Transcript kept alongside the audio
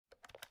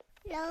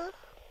Hello.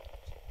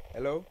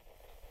 Hello?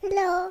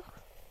 Hello.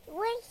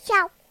 What's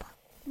up,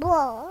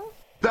 bro?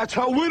 That's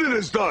how winning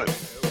is done.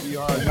 We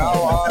are now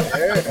on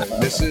air.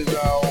 This is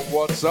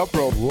What's Up,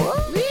 Bro? What?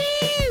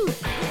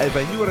 If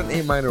I knew what an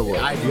A minor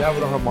was, do you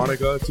have a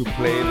harmonica to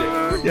play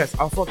it? Yes,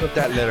 I'll fuck up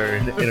that letter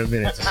in a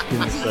minute. Just give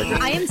me a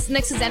second. I am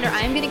next to Xander.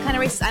 I am getting kind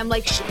of racist. I'm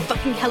like,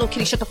 fucking Hello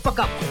Kitty, shut the fuck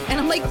up. And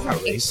I'm like, That's not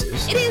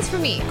racist. It is for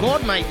me.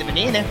 God, mate, the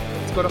banana.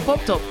 It's got a pop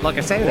top, like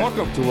I said.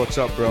 Welcome to What's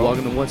Up, Bro.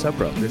 Welcome to What's Up,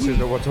 Bro. This is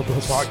the What's Up, Bro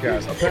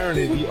podcast.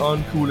 Apparently the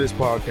uncoolest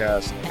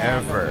podcast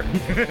ever.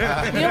 You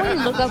know when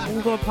you look up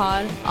Google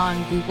Pod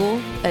on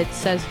Google, it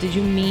says, did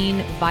you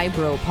mean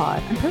Vibro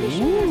Pod? I'm pretty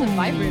sure there's a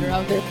vibrator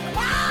out there.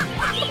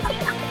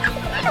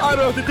 I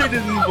don't have to take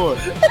this anymore.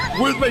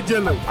 Where's my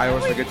jello? I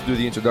always forget to do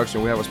the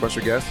introduction. We have a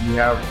special guest. We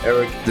have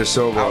Eric De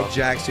Silva, Al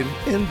Jackson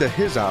in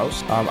his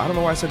house. I don't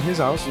know why I said his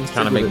house.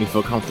 Kind of make me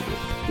feel comfortable.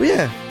 Well,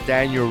 yeah.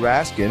 Daniel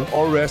Raskin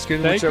or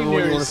Raskin, whichever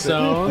one you want to say.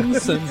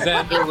 Sons and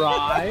Xander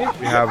Rye.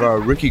 We have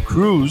Ricky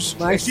Cruz.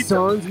 My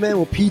sons, man,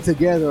 will pee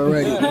together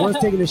already. One's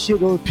taking a shit,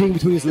 the other's peeing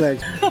between his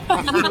legs. What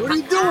are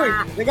you doing?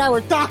 The guy we're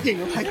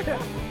talking. I'm like,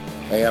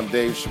 Hey, I'm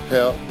Dave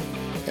Chappelle,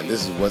 and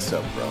this is What's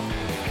Up, Bro.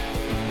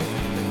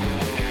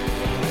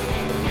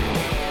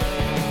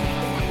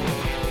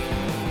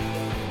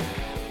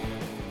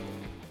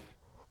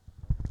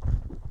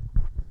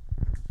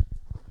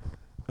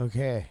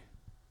 okay.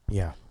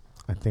 Yeah.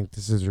 I think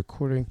this is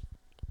recording.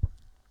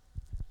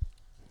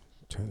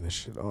 Turn this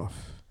shit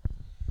off.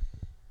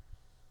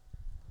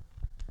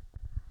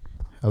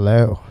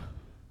 Hello.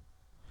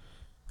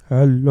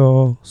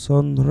 Hello,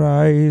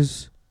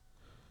 sunrise,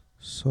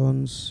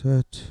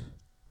 sunset.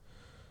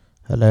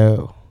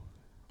 Hello.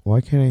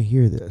 Why can't I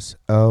hear this?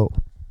 Oh.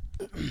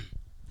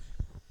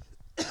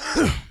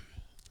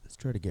 Let's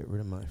try to get rid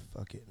of my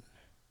fucking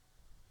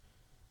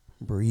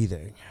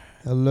breathing.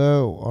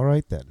 Hello. All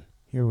right then.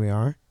 Here we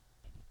are.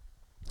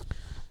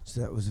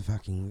 So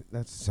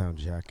that's a sound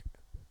check.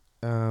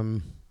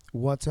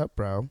 What's up,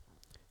 bro?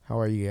 How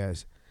are you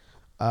guys?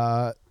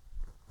 Let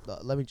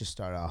me just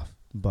start off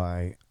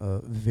by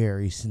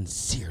very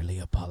sincerely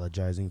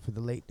apologizing for the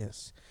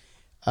lateness.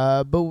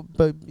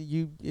 But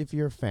you, if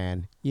you're a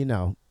fan, you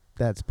know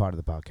that's part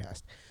of the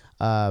podcast.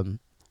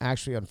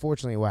 Actually,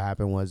 unfortunately, what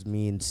happened was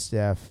me and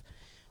Steph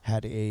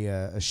had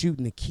a shoot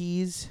in the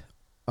Keys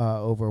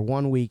over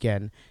one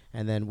weekend,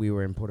 and then we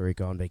were in Puerto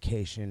Rico on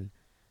vacation.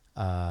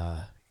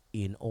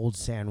 In Old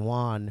San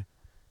Juan,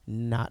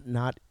 not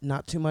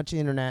too much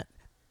internet.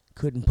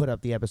 Couldn't put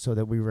up the episode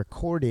that we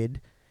recorded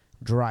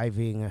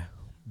driving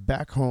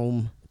back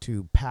home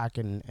to pack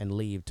and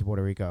leave to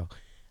Puerto Rico.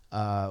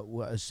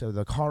 So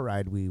the car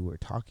ride, we were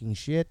talking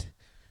shit.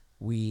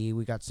 We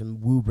got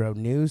some woo bro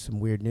news, some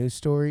weird news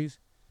stories.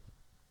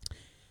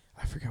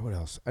 I forgot what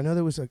else. I know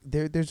there's a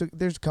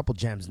couple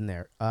gems in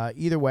there.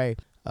 Either way,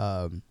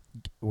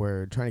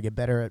 we're trying to get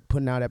better at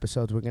putting out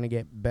episodes. We're gonna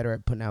get better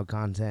at putting out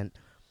content.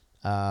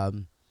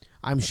 I'm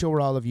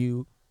sure all of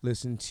you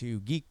listen to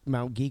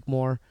Mount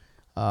Geekmore,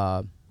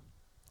 and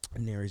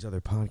Nary's other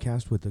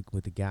podcast with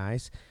the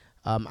guys.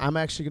 I'm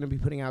actually going to be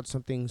putting out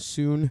something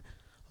soon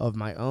of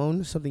my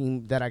own,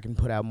 something that I can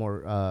put out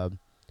more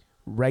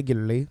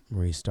regularly.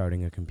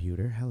 Restarting a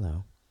computer.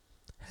 Hello.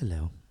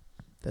 That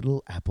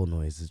little Apple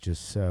noise is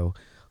just so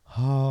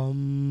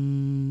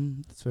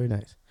it's very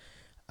nice.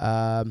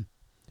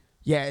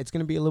 Yeah, it's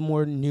going to be a little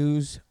more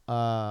news,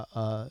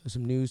 some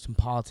news, some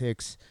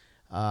politics.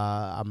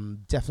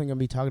 I'm definitely going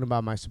to be talking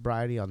about my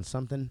sobriety on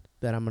something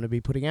that I'm going to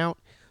be putting out.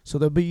 So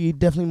there'll be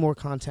definitely more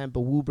content, but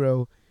Woo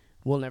Bro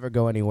will never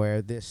go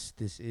anywhere. This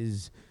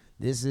is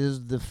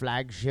the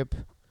flagship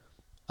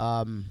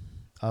of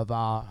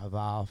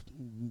our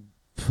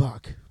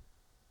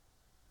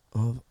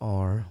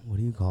what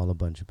do you call a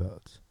bunch of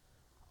boats?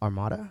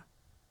 Armada?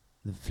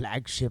 The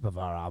flagship of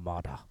our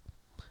armada.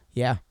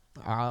 Yeah,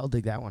 I'll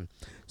dig that one.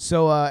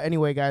 So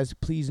anyway, guys,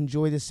 please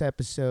enjoy this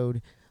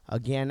episode.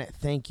 Again,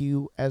 thank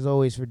you, as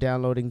always, for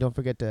downloading. Don't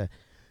forget to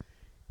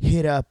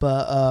hit up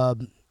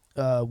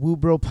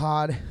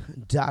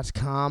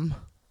woobropod.com.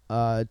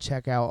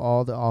 Check out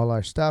all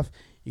our stuff.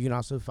 You can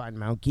also find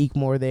Mount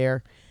Geekmore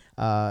there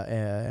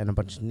and a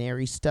bunch of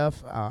Nary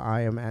stuff.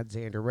 I am at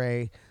Xander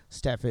Ray.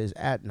 Steph is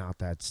at Not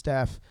That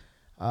Steph.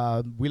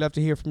 We love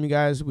to hear from you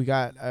guys. We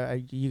got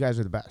you guys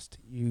are the best.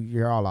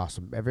 You're all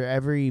awesome.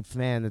 Every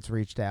fan that's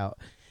reached out.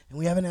 And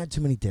we haven't had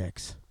too many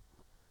dicks.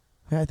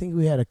 I think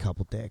we had a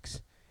couple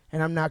dicks.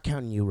 And I'm not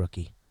counting you,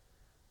 rookie.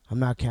 I'm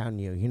not counting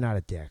you. You're not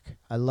a dick.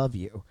 I love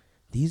you.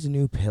 These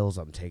new pills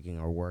I'm taking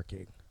are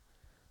working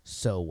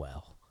so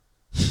well.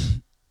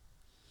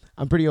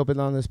 I'm pretty open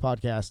on this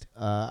podcast.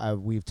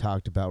 We've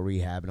talked about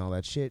rehab and all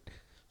that shit.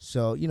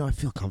 So, I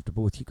feel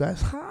comfortable with you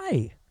guys.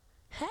 Hi.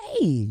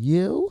 Hey,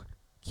 you.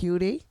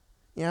 Cutie.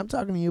 Yeah, I'm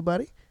talking to you,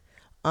 buddy.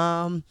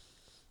 Yeah,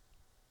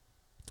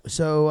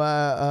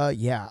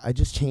 I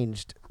just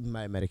changed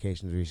my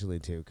medications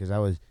recently, too, because I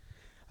was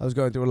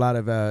going through a lot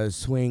of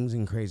swings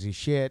and crazy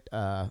shit.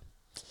 But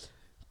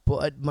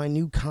my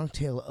new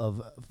cocktail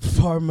of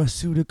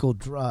pharmaceutical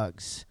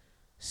drugs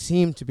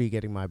seem to be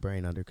getting my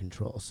brain under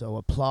control. So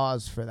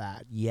applause for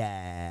that.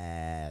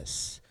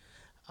 Yes.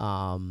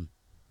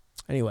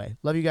 Anyway,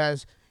 love you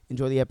guys.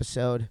 Enjoy the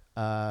episode.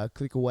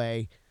 Click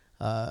away.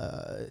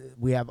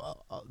 We have a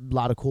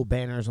lot of cool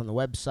banners on the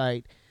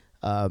website.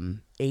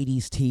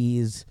 80s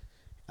tees.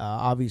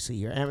 Obviously,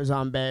 your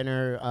Amazon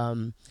banner.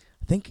 I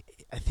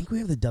think we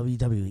have the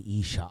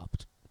WWE shop.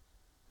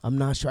 I'm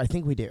not sure. I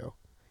think we do.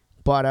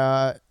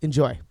 But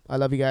enjoy. I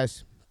love you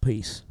guys.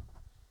 Peace.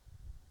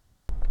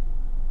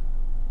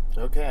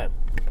 Okay.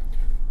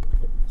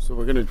 So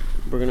we're gonna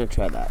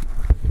try that.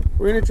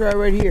 We're gonna try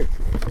right here.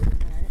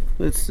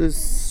 Let's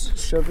just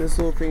shove this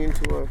little thing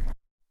into a.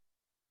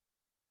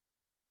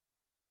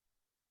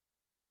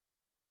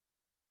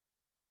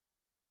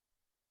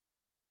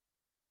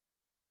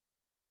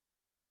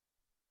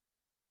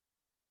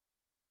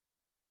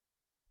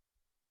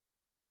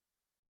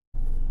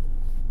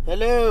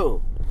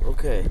 Hello.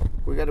 Okay,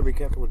 we gotta be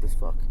careful with this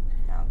fuck.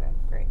 Okay,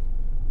 great.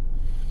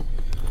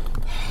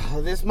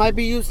 This might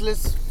be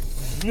useless.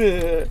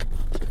 All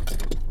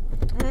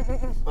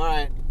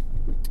right.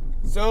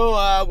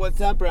 So,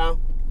 what's up, bro?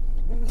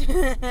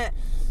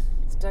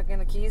 Stuck in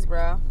the keys,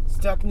 bro.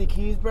 Stuck in the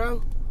keys,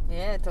 bro?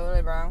 Yeah,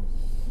 totally, bro.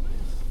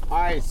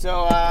 All right.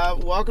 So,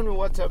 welcome to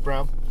What's Up,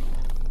 Bro.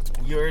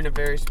 You're in a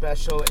very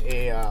special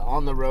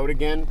on the road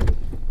again.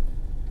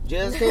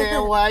 Just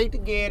can't wait to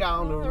get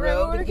on the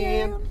road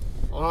again.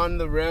 On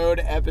the road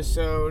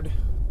episode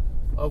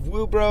of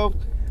Woo Bro.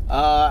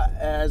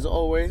 As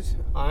always,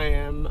 I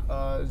am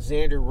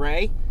Xander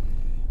Ray.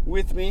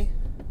 With me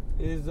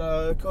is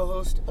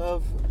co-host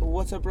of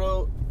What's Up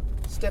Bro,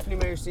 Stephanie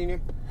Mayer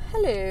Sr.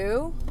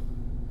 Hello.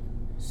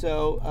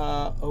 So,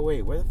 oh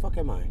wait, where the fuck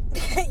am I?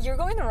 You're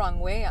going the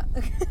wrong way.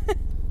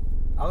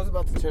 I was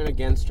about to turn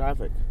against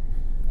traffic.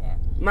 Yeah.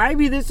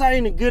 Maybe this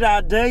ain't a good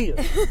idea.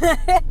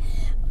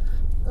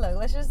 Look,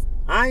 let's just...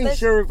 I ain't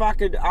sure if I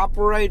could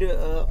operate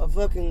a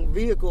fucking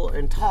vehicle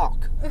and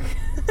talk.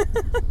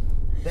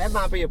 That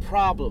might be a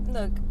problem.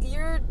 Look,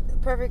 you're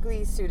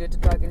perfectly suited to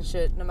talking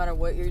shit no matter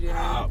what you're doing.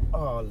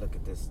 Oh, look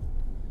at this.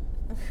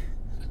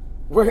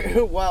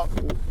 Well,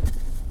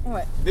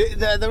 What?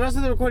 The rest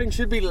of the recording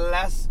should be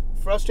less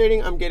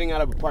frustrating. I'm getting out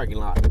of a parking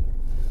lot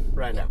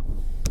right now.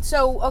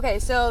 So, okay,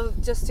 so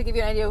just to give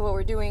you an idea of what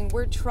we're doing,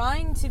 we're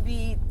trying to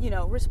be,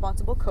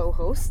 responsible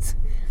co-hosts,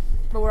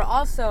 but we're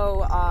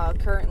also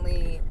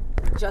currently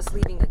just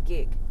leaving a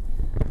gig.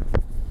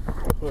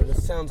 Oh,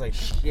 this sounds like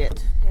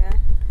shit. Yeah.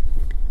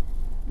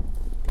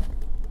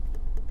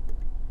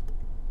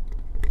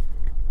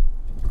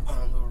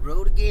 On the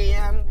road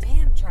again.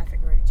 Damn,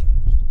 traffic already changed.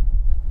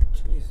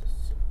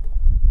 Jesus.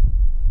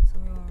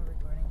 Tell me when we're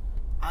recording.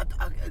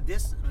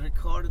 This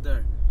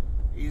recorder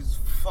is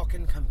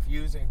fucking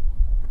confusing.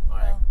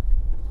 Alright. Well,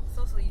 it's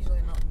also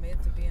usually not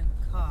made to be in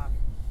the car.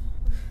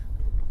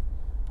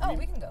 Oh,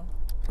 we can go.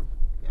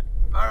 Yeah.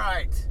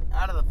 Alright.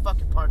 Out of the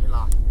fucking parking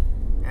lot.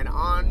 And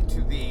on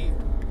to the...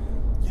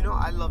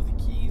 I love the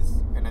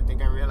Keys. And I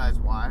think I realized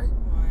why.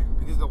 Why?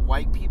 Because the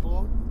white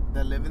people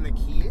that live in the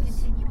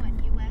Keys... Continue on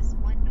US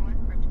 1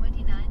 north for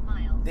 29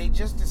 miles. They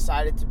just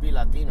decided to be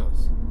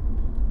Latinos.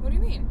 What do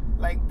you mean?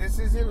 Like, this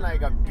isn't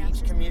like a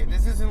beach community.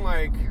 This isn't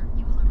like...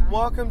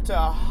 Welcome to...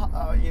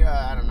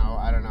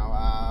 I don't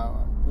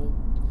know.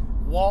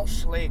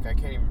 Walsh Lake. I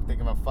can't even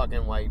think of a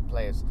fucking white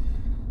place.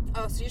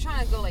 Oh, so you're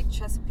trying to go like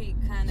Chesapeake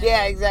kind of...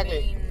 Yeah, exactly.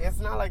 Maine. It's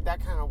not like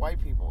that kind of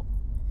white people.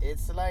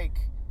 It's like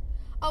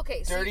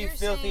Okay, so dirty, you're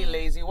filthy, saying...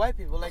 lazy white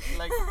people. Like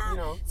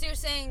So you're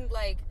saying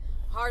like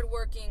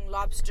hardworking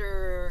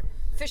lobster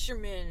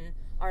fishermen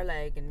are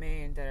like in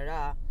Maine,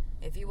 da-da-da.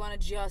 If you want to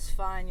just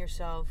find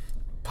yourself...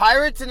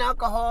 Pirates and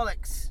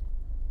alcoholics.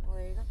 Well,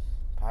 there you go.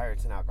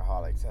 Pirates and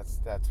alcoholics.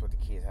 That's what the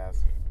Keys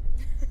has.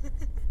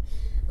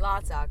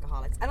 Lots of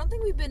alcoholics. I don't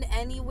think we've been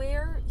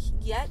anywhere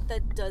yet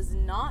that does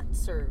not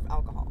serve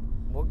alcohol.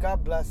 Well,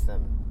 God bless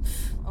them.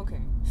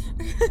 Okay.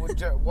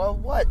 Well,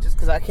 what? Just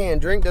because I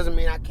can't drink doesn't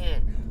mean I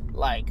can't,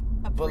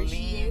 Appreciate.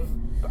 believe.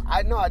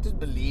 I just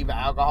believe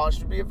alcohol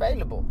should be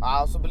available. I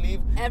also believe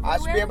I should be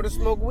Everywhere? able to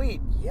smoke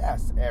weed.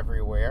 Yes,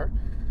 everywhere.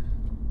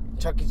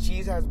 Chuck E.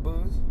 Cheese has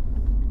booze.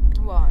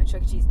 Well,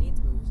 Chuck E. Cheese needs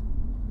booze.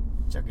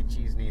 Chuck E.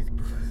 Cheese needs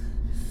booze.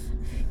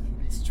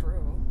 It's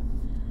true.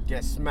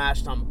 Get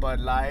smashed on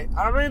Bud Light.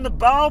 I'm in the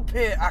ball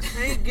pit. I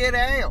can't get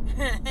out.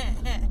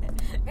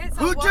 It's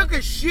Who took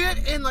a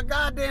shit in the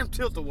goddamn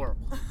Tilt-A-Whirl?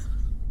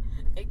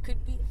 It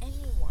could be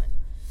anyone.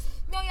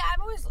 No, yeah, I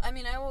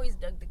always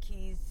dug the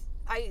Keys.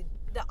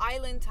 The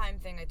island time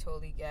thing I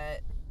totally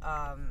get.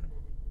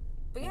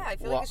 But yeah, I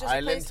feel like it's just a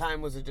island place...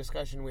 time was a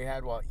discussion we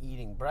had while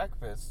eating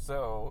breakfast,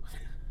 so...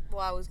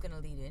 Well, I was going to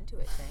lead into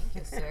it. Thank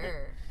you,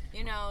 sir.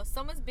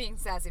 Someone's being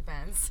sassy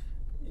pants.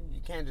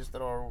 You can't just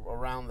throw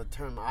around the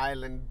term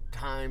island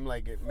time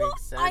like it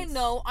makes sense. I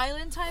know,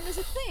 island time is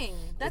a thing.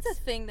 That's a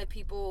thing that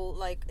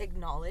people,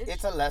 acknowledge.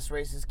 It's a less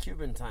racist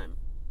Cuban time.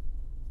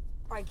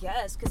 I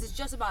guess, because it's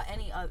just about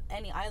any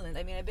island.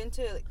 I mean, I've been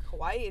to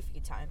Hawaii a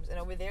few times, and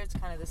over there it's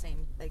kind of the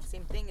same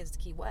thing as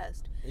Key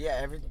West. Yeah,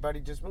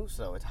 everybody just moves,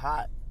 so it's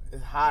hot.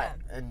 It's hot.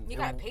 Yeah. And You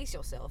gotta pace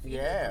yourself. You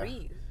Yeah. gotta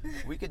breathe.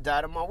 We could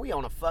die tomorrow. We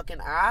on a fucking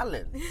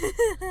island.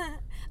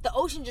 The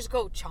ocean just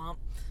go chomp.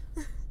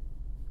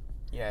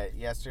 Yeah,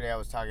 yesterday I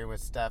was talking with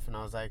Steph and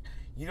I was like,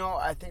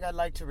 I think I'd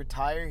like to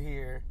retire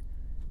here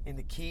in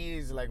the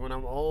Keys, like when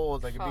I'm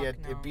old. Like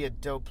it'd be a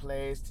dope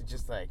place to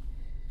just like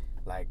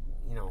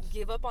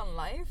Give up on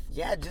life?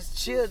 Yeah, just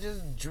chill,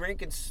 just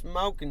drink and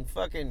smoke and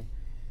fucking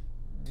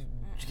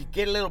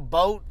get a little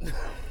boat.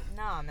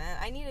 Nah, man.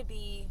 I need to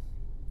be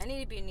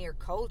near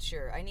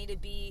culture. I need to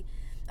be.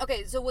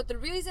 Okay, so what the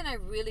reason I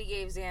really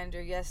gave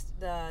Xander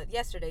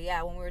yesterday,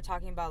 when we were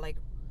talking about like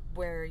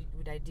where you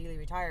would ideally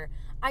retire,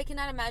 I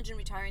cannot imagine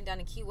retiring down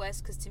in Key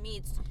West because to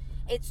me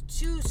it's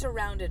too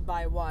surrounded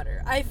by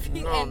water. I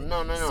feel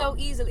no. so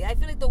easily. I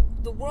feel like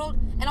the world,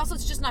 and also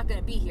it's just not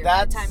gonna be here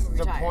by the time we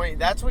retire. That's the point.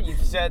 That's what you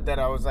said that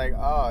I was like,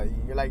 oh,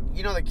 you're like,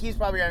 the Keys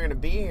probably aren't gonna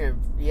be here.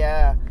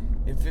 Yeah,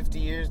 in 50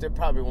 years there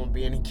probably won't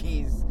be any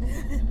Keys.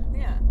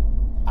 Yeah.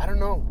 I don't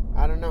know.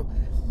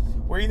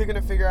 We're either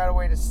gonna figure out a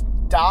way to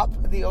stop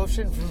the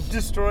ocean from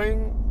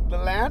destroying the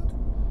land.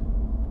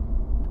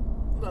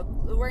 Look,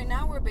 right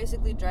now we're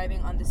basically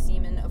driving on the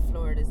semen of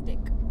Florida's dick.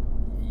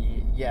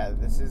 Yeah,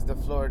 this is the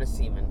Florida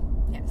semen.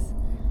 Yes.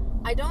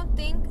 I don't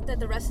think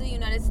that the rest of the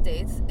United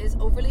States is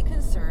overly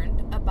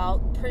concerned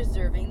about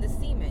preserving the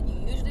semen.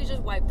 You usually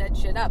just wipe that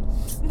shit up.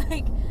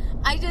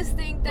 I just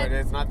think that... But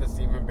it's not the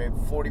semen, babe.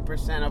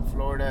 40% of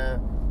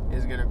Florida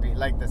is going to be,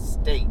 like, the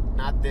state,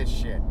 not this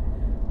shit.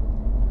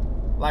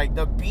 Like,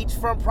 the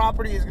beachfront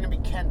property is going to be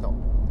Kendall.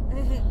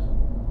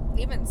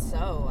 Even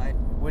so,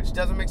 Which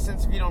doesn't make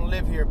sense if you don't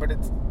live here, but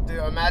it's...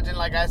 Imagine,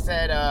 like I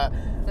said,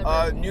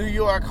 New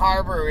York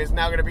Harbor is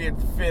now going to be in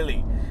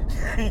Philly.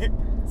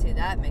 See,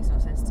 that makes no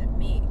sense to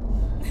me.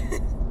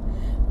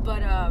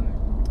 But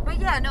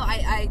yeah, no,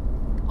 I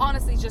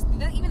honestly just,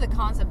 even the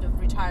concept of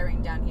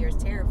retiring down here is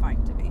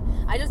terrifying to me.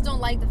 I just don't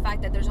like the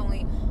fact that there's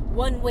only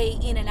one way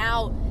in and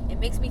out. It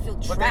makes me feel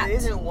trapped. But there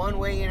isn't one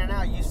way in and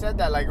out. You said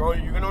that, like,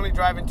 you can only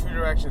drive in two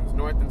directions,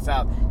 north and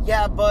south.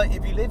 Yeah, but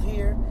if you live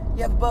here,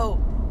 you have a boat.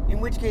 In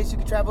which case, you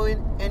can travel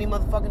in any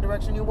motherfucking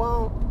direction you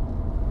want.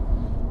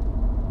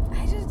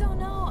 I just don't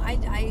know.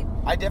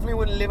 I definitely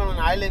wouldn't live on an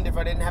island if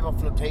I didn't have a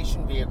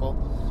flotation vehicle.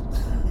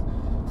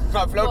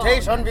 A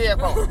flotation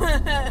vehicle.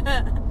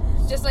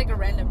 Just like a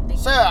random thing.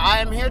 Sir, I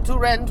am here to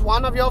rent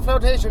one of your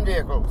flotation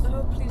vehicles.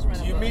 Oh, please rent.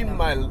 Do you mean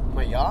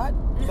my yacht?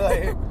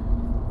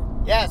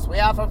 Yes, we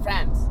are from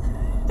France.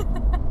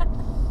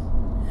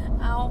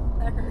 Ow,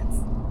 that hurts.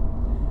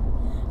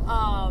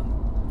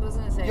 What was I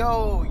gonna say?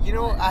 Yo,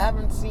 I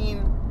haven't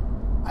seen...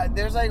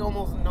 there's like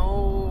almost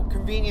no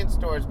convenience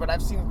stores, but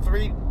I've seen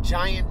 3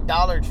 giant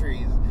Dollar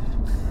Trees.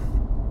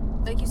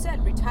 Like you said,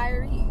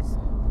 retirees.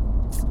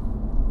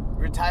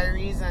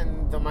 Retirees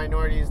and the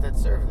minorities that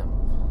serve them.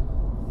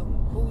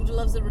 Who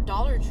loves a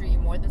Dollar Tree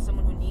more than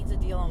someone who needs a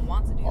deal and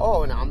wants a deal?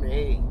 Oh, no,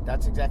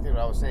 that's exactly what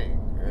I was saying.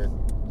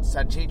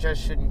 Salchichas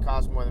shouldn't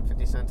cost more than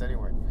 50 cents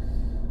anywhere.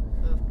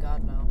 Oh,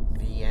 God, no.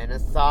 Vienna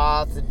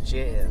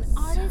sausages. An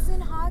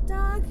artisan hot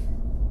dog?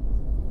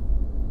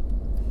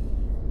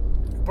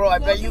 Bro, I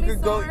bet you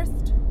could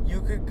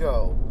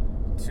go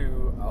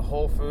to a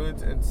Whole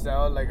Foods and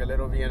sell like a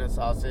little Vienna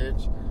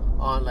sausage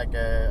on like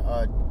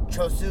a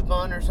chosu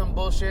bun or some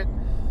bullshit.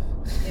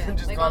 Yeah,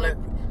 just like call on it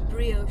a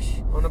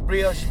brioche. On a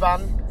brioche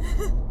bun.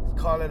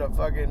 Call it a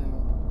fucking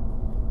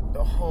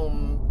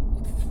home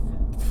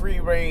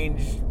free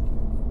range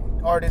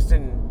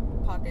artisan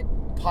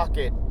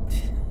pocket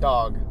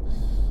dog.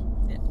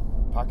 Yeah.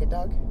 Pocket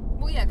dog?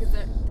 Well, yeah, because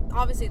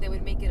obviously they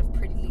would make it of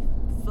prettily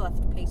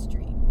fluffed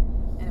pastry.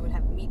 And it would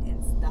have meat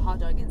in the hot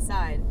dog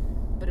inside,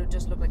 but it would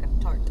just look like a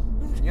tart.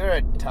 You're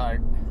a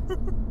tart.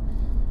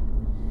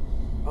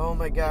 Oh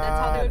my God. And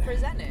that's how they would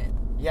present it.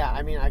 Yeah,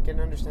 I mean, I can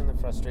understand the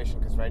frustration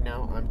because right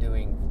now I'm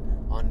doing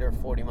under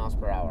 40 miles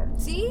per hour.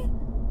 See?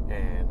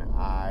 And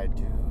I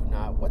do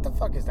not... What the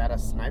fuck is that, a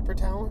sniper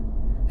tower?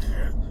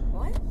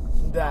 What?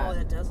 Oh,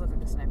 that does look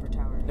like a sniper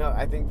tower. No,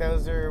 I think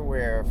those are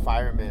where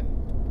firemen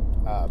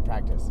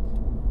practice.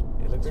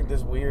 It looks like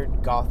this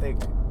weird gothic...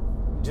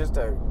 Just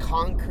a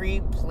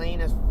concrete, plain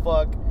as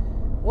fuck.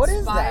 What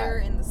is that? Fire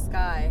in the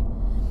sky.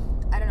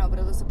 I don't know, but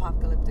it looks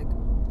apocalyptic.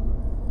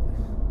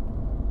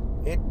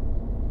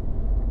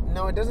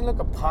 No, it doesn't look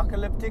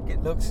apocalyptic.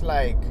 It looks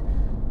like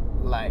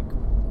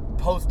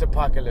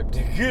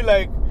post-apocalyptic.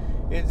 Like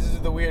it's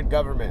just the weird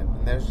government,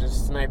 and there's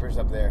just snipers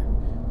up there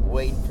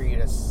waiting for you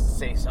to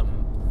say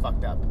something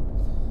fucked up.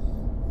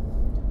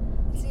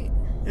 See,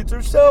 it's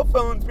our cell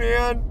phones,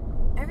 man.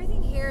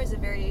 Everything here is a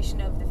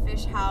variation of the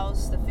fish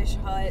house, the fish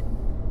hut.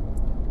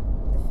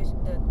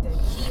 The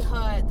key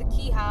hut, the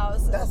key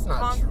house. That's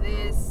not true.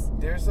 This.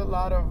 There's a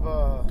lot of.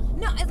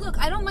 No, look,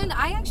 I don't mind.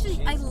 I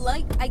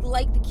like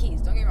the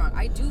keys. Don't get me wrong.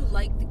 I do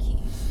like the keys.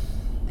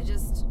 I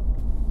just.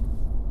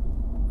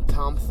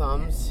 Tom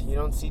Thumbs. You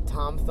don't see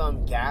Tom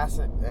Thumb gas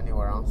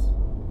anywhere else.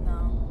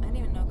 No, I didn't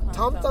even know.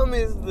 Tom Thumb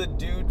is the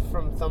dude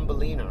from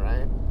Thumbelina,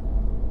 right?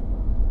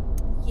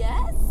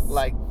 Yes.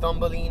 Like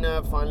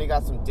Thumbelina finally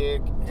got some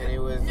dick, and it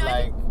was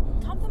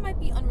Tom, that might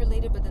be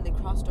unrelated, but then they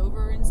crossed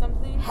over in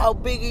something. How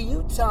big are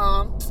you,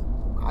 Tom?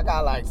 I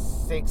got like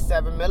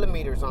 6-7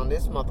 millimeters on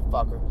this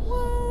motherfucker.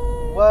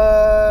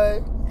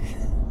 What?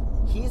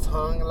 He's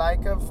hung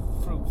like a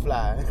fruit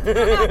fly.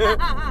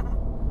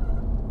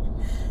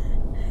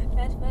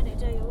 That's funny,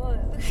 tell you what.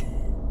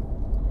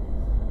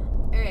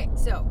 Alright,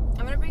 so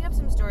I'm gonna bring up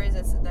some stories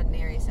that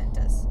Neri sent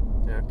us.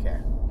 Okay.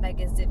 Like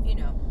as if,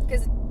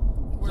 because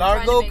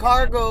Largo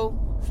Cargo.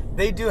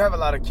 They do have a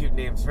lot of cute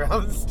names for all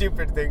the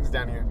stupid things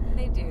down here.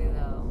 They do,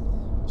 though.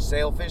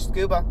 Sailfish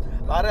Scuba.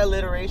 A lot of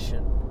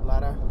alliteration. A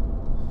lot of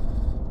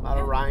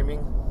rhyming.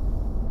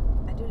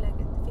 I do like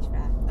it. The fish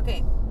fry.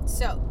 Okay,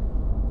 so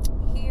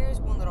here's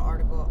one little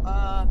article.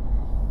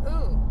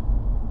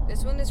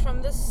 This one is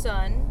from The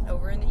Sun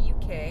over in the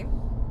UK.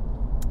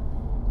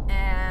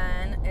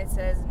 And it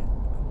says,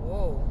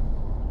 whoa.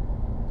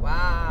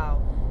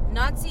 Wow.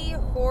 Nazi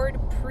horde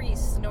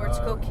priest snorts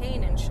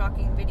cocaine in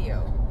shocking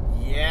video.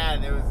 Yeah,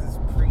 there was this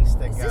priest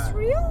that Is this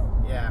real?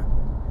 Yeah.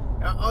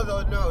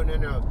 Although, no.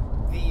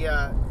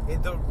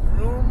 The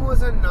room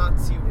was a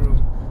Nazi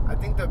room. I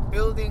think the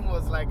building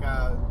was like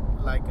a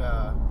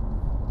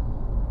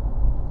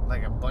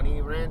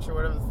bunny ranch or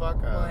whatever the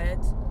fuck.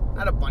 What?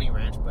 Not a bunny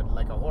ranch, but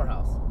like a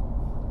whorehouse.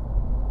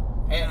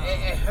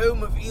 A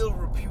home of ill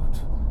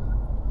repute.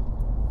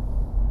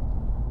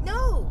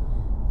 No.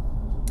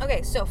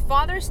 Okay, so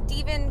Father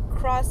Stephen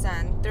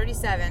Crossan,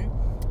 37,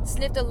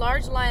 sniffed a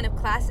large line of the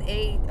Class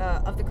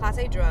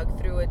A drug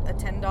through a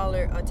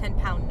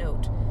 £10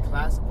 note.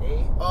 Class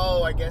A?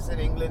 Oh, I guess in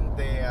England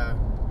they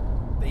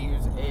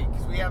use A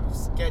because we have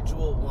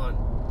Schedule 1,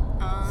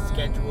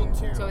 Schedule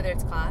 2. So whether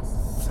it's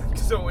class.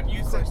 So when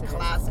you said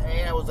Class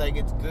A, I was like,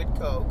 it's good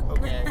coke.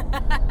 Okay.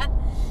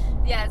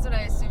 Yeah, that's what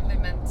I assumed they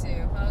meant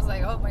too. I was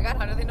like, oh my god,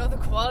 how do they know the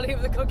quality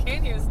of the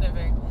cocaine he was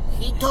sniffing?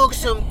 He took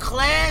some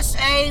Class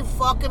A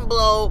fucking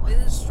blow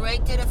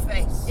straight to the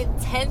face.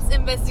 Intense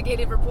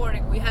investigative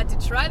reporting. We had to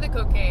try the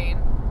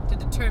cocaine to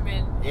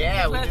determine.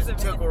 Yeah, we just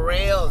took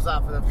rails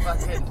off of the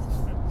fucking.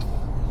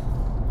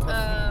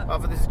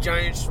 off of this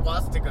giant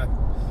swastika.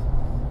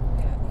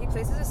 Yeah, he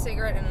places a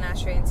cigarette in an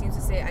ashtray and seems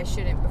to say, I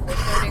shouldn't, before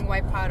snorting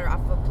white powder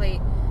off of a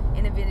plate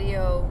in a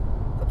video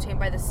obtained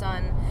by The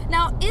Sun.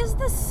 Now, is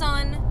The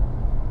Sun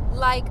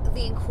like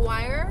the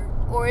Inquirer,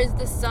 or is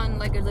The Sun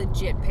like a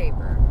legit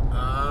paper?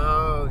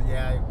 Oh,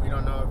 yeah, we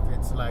don't know if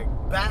it's like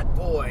Bat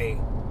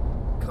Boy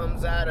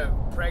comes out of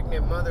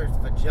pregnant mother's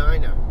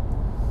vagina.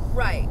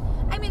 Right.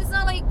 I mean, it's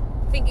not like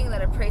thinking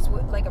that a priest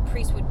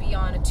would be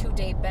on a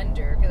 2-day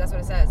bender, because that's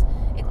what it says.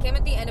 It came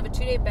at the end of a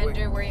 2-day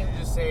bender. Wait, did you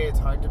just say it's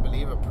hard to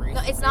believe a priest?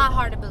 No, it's not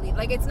hard to believe.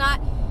 Like, it's not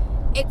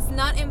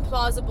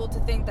implausible to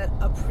think that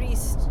a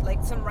priest,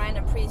 like some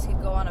random priest,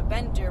 could go on a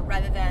bender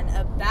rather than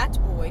a bat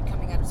boy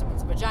coming out of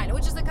someone's vagina,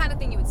 which is the kind of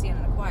thing you would see in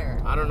an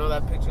Inquirer. I don't know,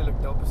 that picture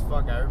looked dope as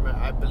fuck.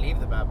 I believe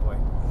the Bat Boy.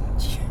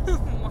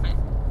 What?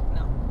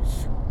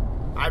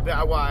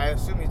 No. I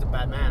assume he's the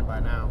Batman by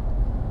now.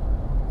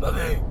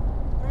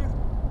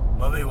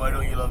 Mommy, why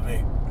don't you love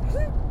me?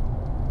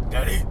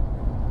 Daddy,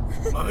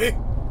 mommy.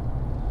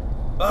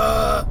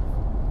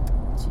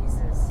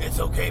 Jesus. It's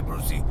okay,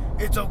 Brucey.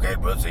 It's okay,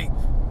 Brucey.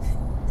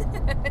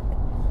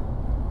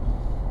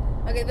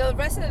 Okay, the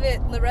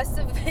rest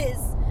of his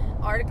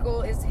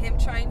article is him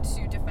trying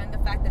to defend the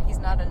fact that he's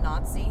not a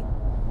Nazi.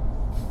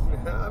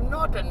 I'm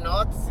not a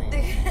Nazi.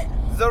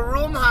 The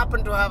room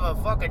happened to have a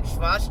fucking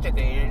swastika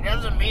in it. It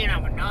doesn't mean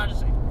I'm a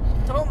Nazi.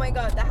 Oh my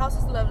god, the house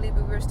was lovely,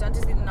 but we were stunned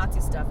to see the Nazi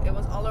stuff. It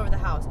was all over the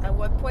house. At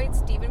one point,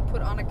 Stephen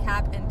put on a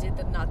cap and did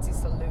the Nazi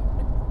salute.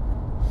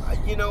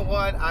 You know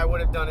what? I would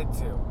have done it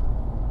too.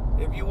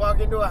 If you walk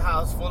into a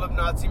house full of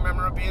Nazi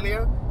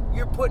memorabilia,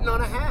 you're putting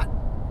on a hat.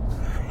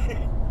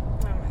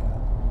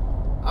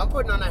 I'm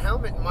putting on a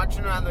helmet and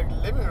marching around the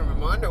living room in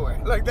my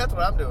underwear. Like, that's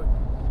what I'm doing.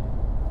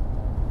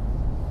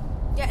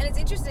 Yeah, and it's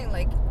interesting,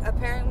 like,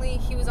 apparently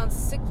he was on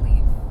sick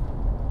leave.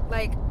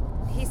 Like,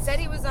 he said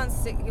he was on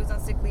sick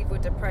leave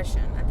with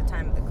depression at the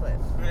time of the clip.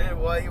 Yeah,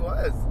 well, he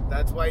was.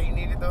 That's why he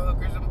needed the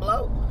hookers and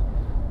blow.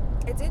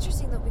 It's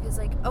interesting, though, because,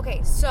 like,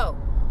 okay, so,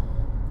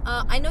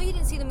 I know you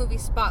didn't see the movie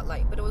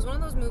Spotlight, but it was one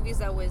of those movies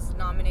that was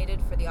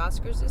nominated for the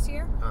Oscars this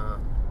year.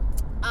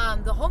 Uh-huh.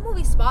 The whole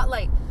movie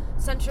Spotlight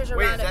centers around...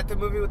 Wait, is that the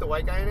movie with the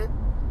white guy in it?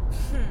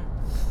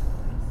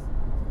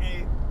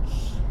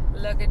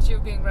 Look at you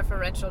being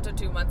referential to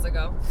 2 months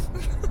ago.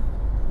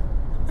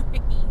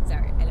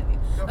 Sorry, I love you.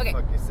 Go okay.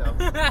 fuck yourself.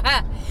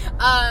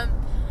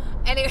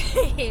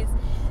 Anyways,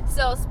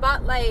 so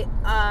Spotlight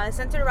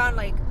centered around,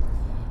 like,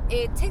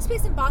 it takes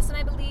place in Boston,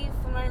 I believe,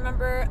 from what I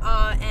remember,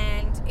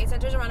 and it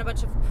centers around a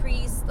bunch of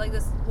priests, like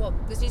this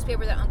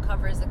newspaper that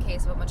uncovers the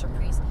case of a bunch of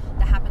priests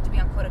that happened to be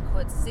on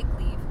quote-unquote sick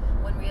leave,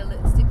 when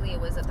realistically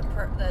it was that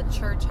the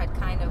church had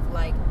kind of,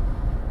 like,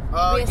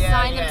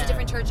 reassigned them to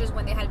different churches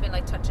when they had been,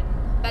 like,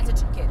 bad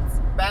touching kids.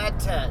 Bad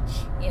touch.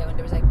 Yeah, when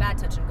there was, like, bad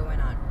touching going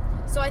on.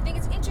 So I think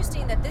it's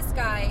interesting that this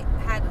guy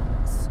had,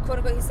 quote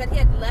unquote, he said he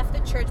had left the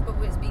church but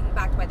was being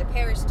backed by the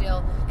parish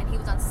still, and he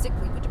was on sick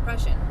leave with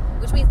depression,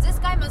 which means this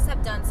guy must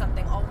have done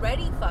something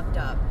already fucked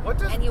up. What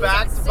does and he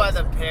backed was by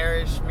the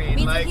parish mean?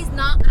 Means like, that he's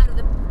not out of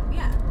the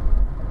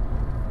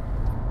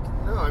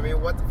No, I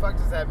mean, what the fuck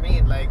does that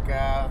mean? Like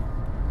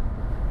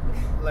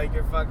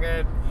you're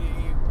fucking,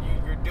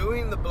 you're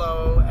doing the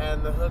blow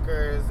and the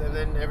hookers, and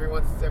then every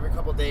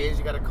couple days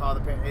you gotta call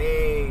the parent.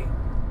 Hey,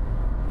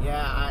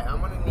 yeah,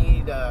 I'm gonna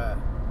need a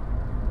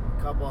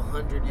couple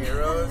 $100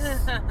 euros.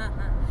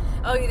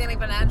 Oh, you think like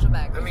financial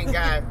back? I mean,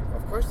 God,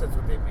 of course that's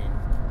what they mean.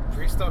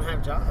 Priests don't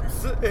have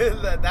jobs.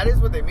 that is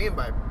what they mean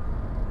by.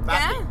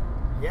 Yeah.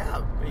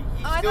 Yeah. He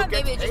I still thought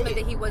maybe it gets just meant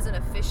paid. that he wasn't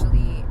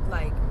officially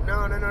like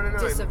No.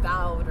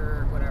 disavowed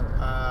or whatever.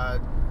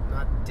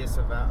 Not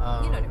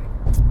disavow. You know what I mean?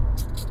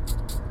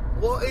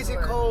 What is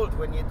it called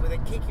when they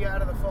kick you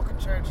out of the fucking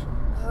church?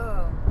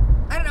 Oh,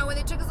 I don't know, when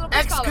they took his little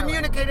priest collar away.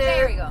 Excommunicated.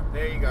 There you go.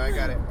 There you go. I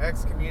got it.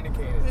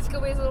 Excommunicated. Let's go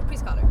away his little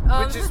priest collar.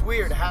 Which is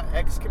weird. How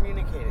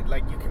excommunicated?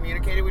 Like you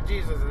communicated with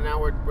Jesus, and now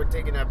we're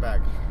taking that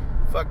back.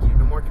 Fuck you.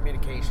 No more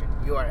communication.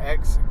 You are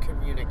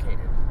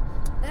excommunicated.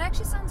 That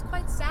actually sounds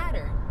quite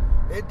sadder.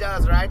 It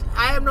does, right?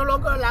 I am no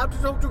longer allowed to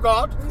talk to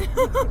God.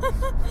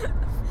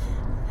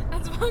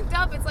 That's fucked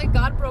up. It's like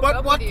God broke But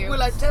up what with you.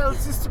 will I tell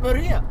Sister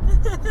Maria?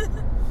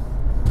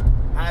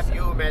 Have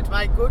you met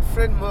my good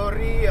friend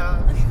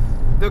Maria?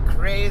 The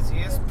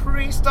craziest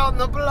priest on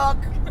the block.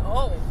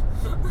 Oh.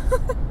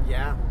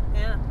 Yeah.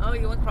 Yeah. Oh,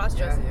 you went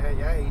cross-dressing.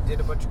 Yeah. He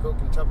did a bunch of coke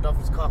and chopped off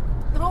his cock.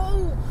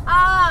 No.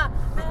 Ah.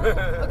 No.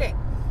 Okay.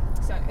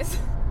 So anyways.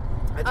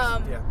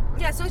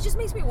 Yeah, so it just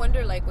makes me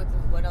wonder, like,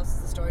 what else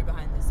is the story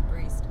behind this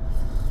priest?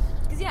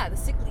 Because, yeah, the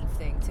sick leave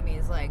thing to me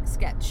is, like,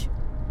 sketch.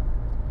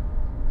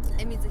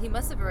 It means that he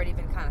must have already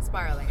been kind of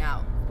spiraling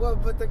out. Well,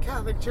 but the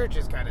Catholic Church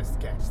is kind of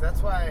sketch.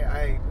 That's why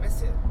I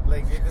miss it.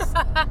 Like,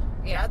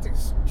 Yeah. it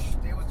was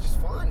just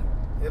fun.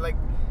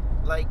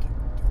 Like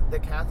the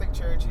Catholic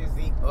Church is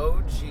the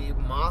OG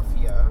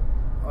mafia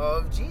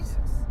of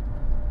Jesus.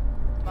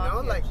 Mafia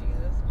of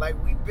Jesus.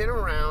 Like we've been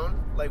around.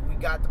 Like we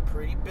got the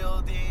pretty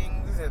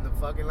buildings and the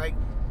fucking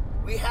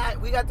we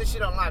got the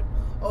shit on lock.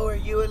 Oh, are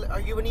you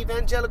an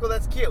evangelical?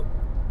 That's cute,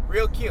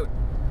 real cute.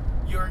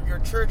 Your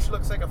church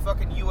looks like a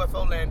fucking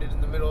UFO landed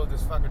in the middle of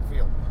this fucking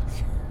field.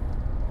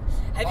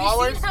 Have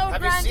you seen how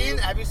Brandon?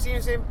 Have you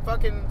seen St.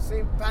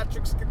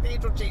 Patrick's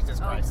Cathedral? Jesus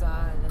Christ!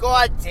 God.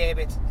 God damn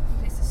it!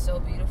 This is so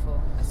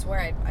beautiful. I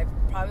swear, I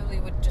probably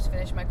would just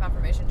finish my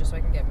confirmation just so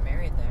I can get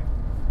married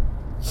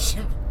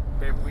there.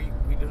 Babe,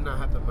 we do not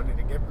have the money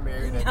to get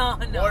married. No.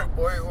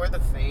 Or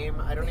the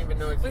fame. I don't even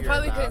know if We you're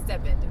probably allowed. could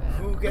step into it.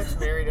 Who gets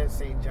married at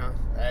St.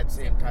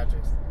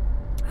 Patrick's?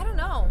 I don't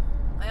know.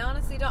 I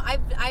honestly don't.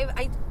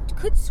 I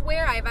could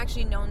swear I've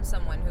actually known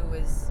someone who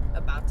was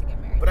about to get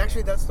married. But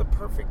actually, that's the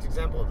perfect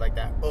example of like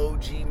that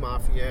OG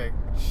mafia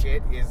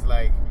shit. Is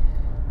like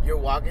you're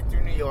walking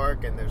through New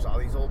York and there's all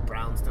these old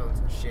brownstones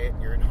and shit.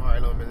 And you're in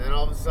Harlem, and then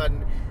all of a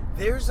sudden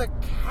there's a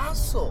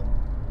castle.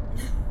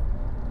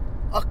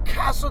 A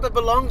castle that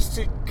belongs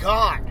to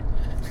God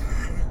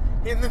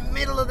in the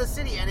middle of the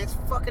city, and it's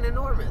fucking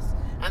enormous,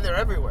 and they're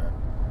everywhere.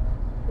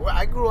 Where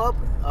I grew up,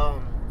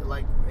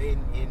 like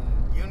in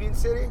Union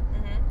City,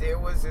 there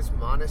was this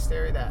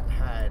monastery that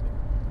had,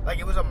 like,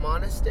 it was a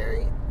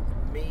monastery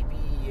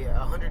maybe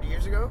 100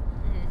 years ago,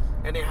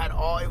 and it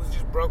was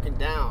just broken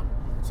down,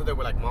 so there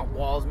were like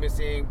walls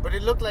missing, but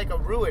it looked like a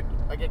ruin,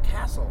 like a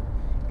castle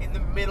in the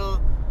middle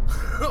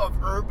of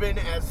urban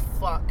as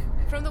fuck.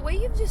 From the way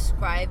you've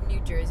described New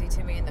Jersey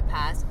to me in the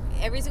past,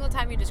 every single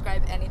time you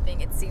describe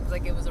anything, it seems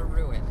like it was a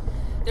ruin.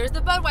 There's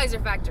the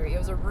Budweiser factory, it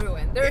was a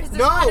ruin. There's this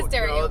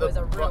monastery, it was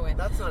a ruin.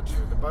 That's not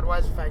true. The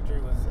Budweiser factory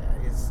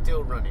is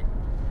still running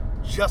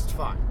just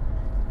fine.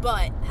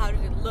 But how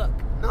did it look?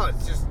 No,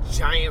 it's just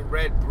giant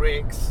red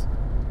bricks,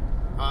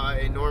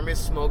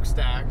 enormous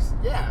smokestacks.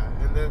 Yeah,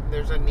 and then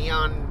there's a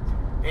neon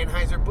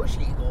Anheuser-Busch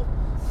eagle.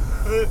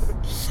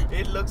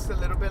 It looks a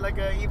little bit like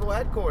a evil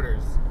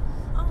headquarters.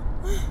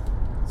 Oh.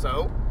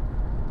 So,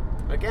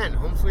 again,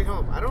 home sweet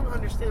home. I don't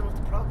understand what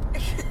the problem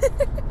is.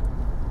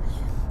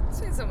 It's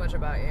saying so much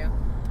about you.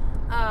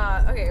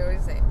 Okay, what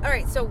was I say?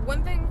 Alright, so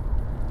one thing,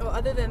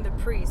 other than the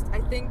priest, I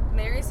think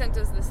Mary sent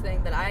us this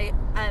thing that I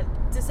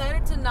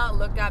decided to not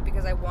look at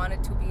because I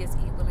wanted to be as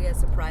equally as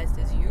surprised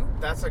as you.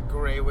 That's a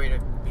great way to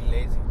be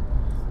lazy.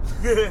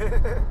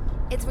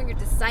 It's when you're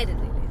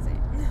decidedly lazy.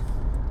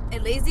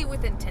 And lazy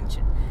with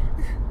intention.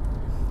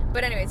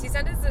 But anyways, he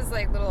sent us this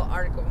like little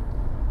article.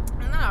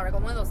 Not article,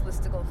 one of those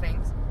listicle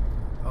things.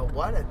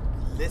 What? A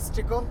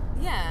listicle?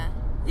 Yeah.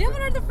 You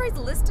haven't heard the phrase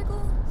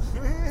listicle?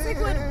 It's like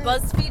what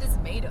BuzzFeed is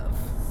made of.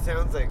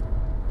 Sounds like...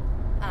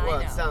 I know.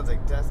 It sounds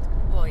like dust.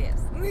 Well,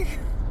 yes.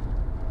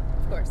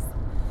 Of course.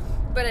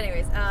 But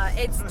anyways,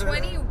 it's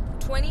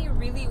 20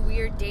 really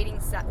weird dating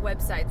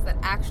websites that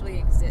actually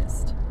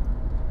exist.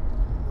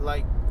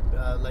 Like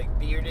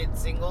bearded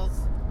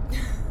singles?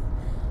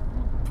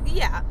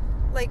 Yeah.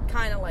 Like,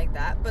 kind of like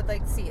that. But,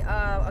 like, see.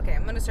 Okay,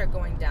 I'm going to start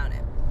going down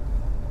it.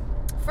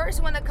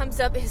 First one that comes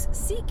up is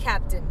Sea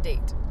Captain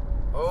Date.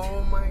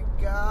 Oh, my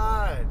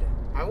God.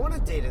 I want to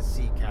date a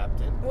sea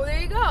captain. Well, there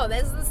you go.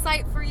 That's the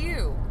site for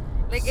you.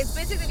 Like, it's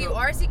basically if you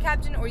are a sea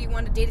captain or you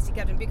want to date a sea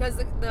captain. Because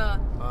the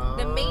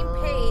main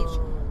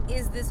page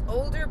is this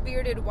older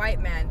bearded white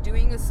man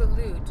doing a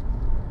salute,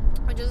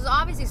 which is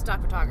obviously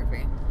stock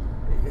photography.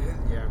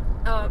 Yeah.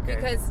 Okay.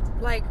 Because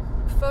like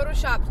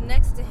photoshopped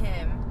next to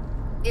him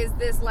is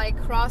this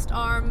like crossed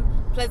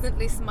arm,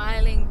 pleasantly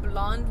smiling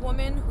blonde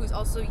woman who's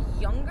also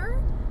younger.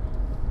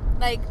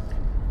 Like,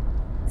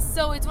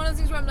 so it's one of those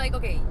things where I'm like,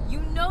 okay,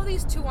 you know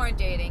these two aren't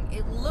dating.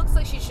 It looks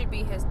like she should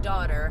be his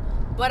daughter,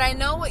 but I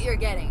know what you're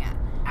getting at.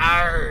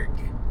 Arg.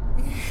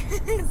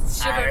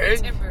 Shiver her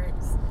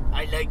timbers.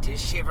 I like to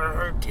shiver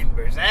her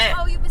timbers, eh?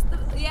 Oh, you missed the...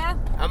 Yeah?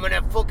 I'm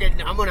gonna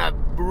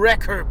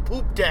wreck her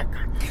poop deck.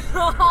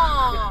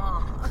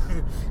 Yeah.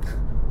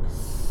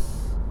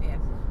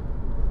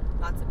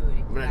 Lots of booty.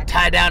 I'm gonna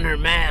tie down her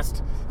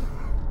mast.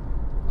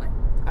 What?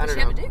 I Does don't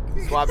she know. have a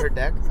dick? Swab her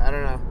deck? I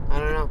don't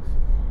know.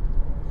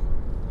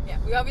 Yeah,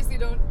 we obviously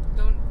don't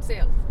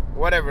sail.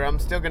 Whatever, I'm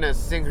still gonna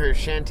sing her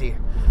shanty.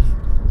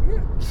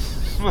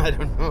 I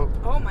don't know.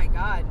 Oh my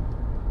god.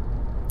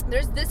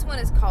 This one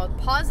is called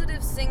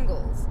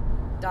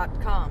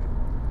PositiveSingles.com.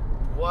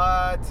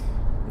 What?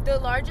 The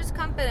largest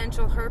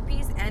confidential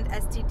herpes and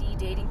STD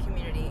dating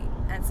community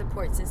and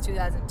support since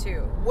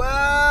 2002.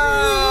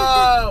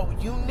 Whoa!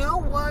 You know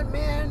what,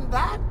 man?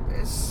 That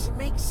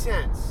makes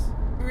sense.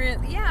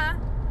 Really? Yeah.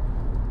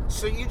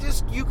 So you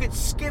could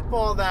skip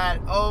all that.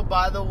 Oh,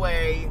 by the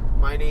way,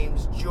 my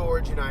name's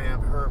George and I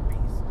have herpes.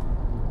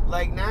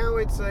 Like now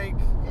it's like,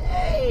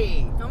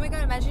 hey. Oh my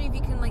god, imagine if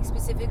you can like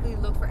specifically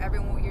look for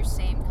everyone with your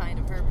same kind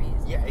of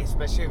herpes. Yeah,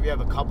 especially if you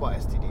have a couple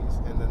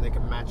STDs and then they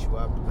can match you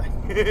up.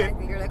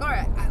 Exactly. You're like, all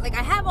right,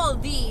 I have all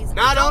these.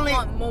 Not I only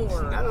want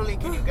more. Not only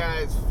can you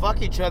guys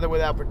fuck each other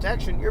without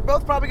protection, you're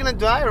both probably gonna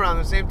die around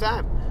the same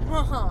time.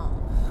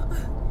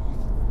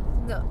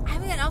 No, I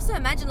mean, also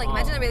imagine a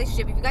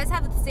relationship. If you guys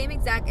have the same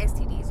exact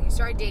STDs and you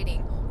start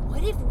dating,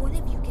 what if one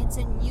of you gets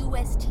a new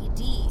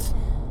STD?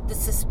 The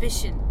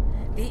suspicion,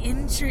 the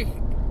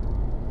intrigue.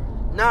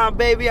 Nah,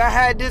 baby, I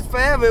had this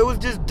forever. It was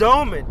just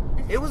dormant.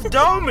 It was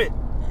dormant.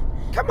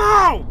 Come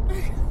on.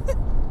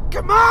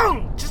 Come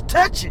on. Just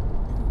touch it.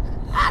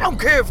 I don't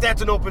care if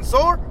that's an open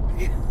sore.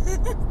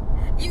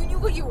 You knew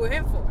what you were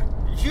in for.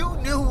 You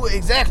knew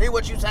exactly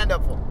what you signed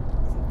up for.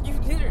 You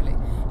literally.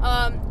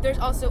 There's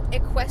also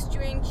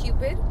Equestrian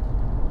Cupid.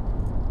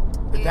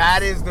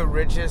 That is the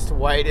richest,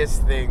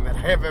 whitest thing that I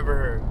have ever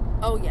heard.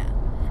 Oh, yeah.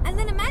 And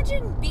then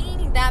imagine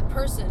being that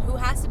person who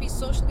has to be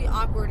socially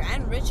awkward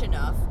and rich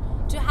enough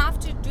to have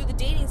to do the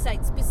dating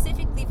site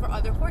specifically for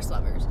other horse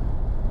lovers.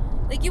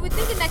 Like, you would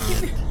think in that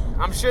community...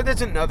 I'm sure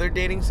there's another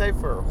dating site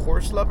for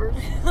horse lovers.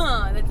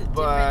 That's a different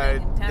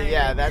thing entirely.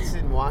 Yeah, that's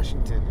in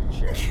Washington and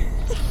shit.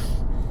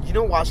 You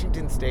know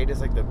Washington State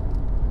is like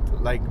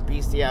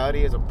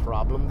bestiality is a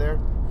problem there?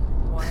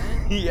 What?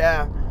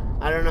 Yeah.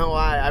 I don't know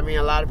why. I mean,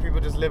 a lot of people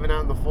just living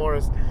out in the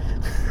forest.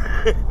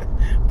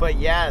 But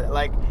yeah,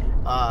 like,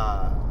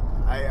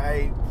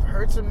 I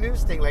heard some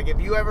news thing. Like, if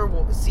you ever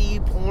see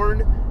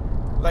porn,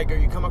 like, or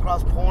you come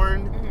across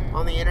porn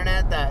on the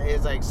internet that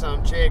is like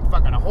some chick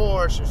fucking a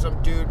horse or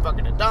some dude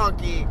fucking a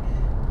donkey,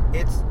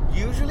 it's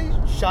usually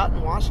shot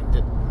in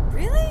Washington.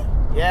 Really?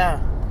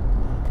 Yeah.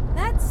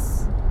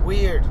 That's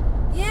weird.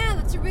 Yeah,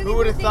 that's a really Who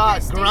would have weird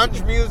thought? thing for a Grunge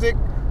station. music,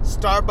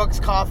 Starbucks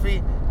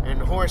coffee,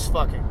 and horse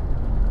fucking.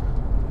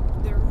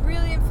 They're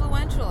really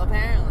influential,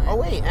 apparently. Oh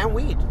wait, and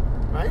weed,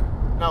 right?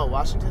 No,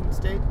 Washington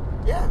State.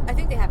 Yeah. I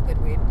think they have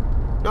good weed.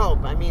 No,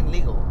 I mean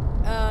legal.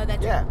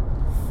 That Yeah.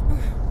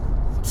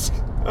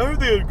 I heard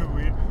they had good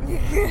weed.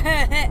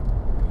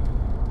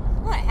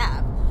 Well, I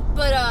have.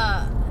 But,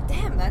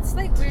 damn, that's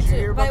like weird you too.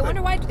 hear But I about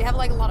wonder that? why. Do they have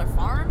like a lot of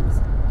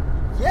farms?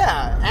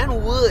 Yeah,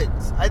 and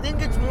woods. I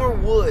think it's more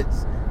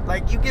woods.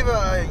 Like you give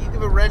a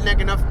redneck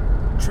enough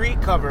tree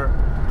cover,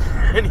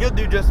 and he'll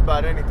do just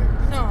about anything.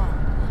 No.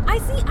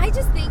 I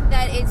just think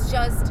that it's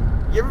just.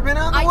 You ever been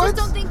out in the woods? I just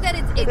don't think that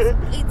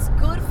it's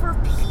good for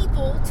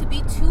people to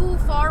be too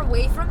far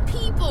away from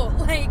people.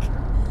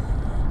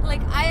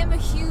 Like I am a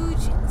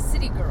huge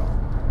city girl.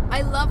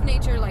 I love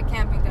nature, like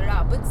camping,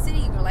 but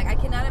city girl, like I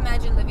cannot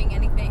imagine living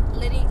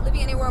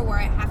anywhere where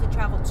I have to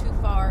travel too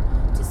far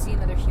to see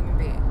another human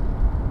being.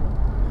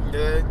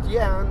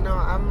 Yeah, no,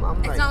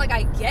 I'm It's not like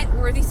I get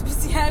where these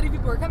bestiality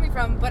people are coming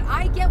from, but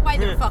I get why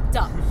they're fucked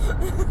up.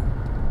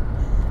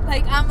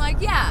 Like, I'm like,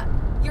 yeah,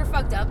 you're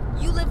fucked up.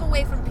 You live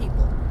away from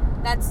people.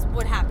 That's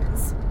what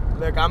happens.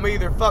 Look, I'm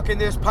either fucking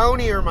this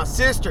pony or my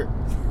sister.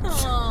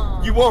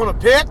 Aww. You want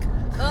to pick?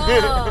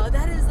 Oh,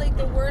 that is like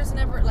the worst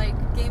never, like,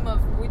 game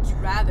of Would You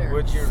Rather.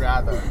 Would you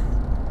rather?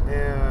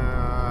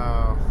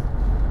 Yeah.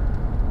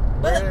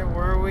 Where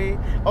were we?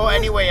 Oh,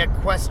 anyway,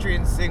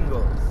 Equestrian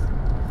Singles.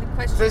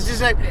 So it's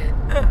just like,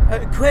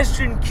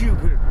 Equestrian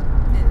Cupid.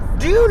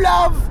 Do you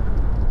love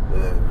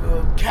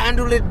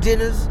candlelit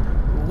dinners,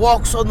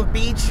 walks on the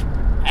beach,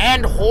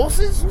 and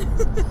horses?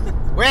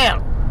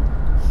 Well,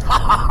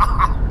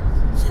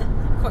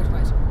 Quite.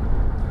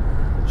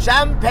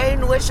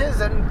 champagne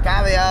wishes and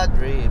caviar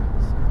dreams.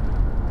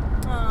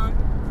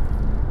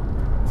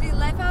 See,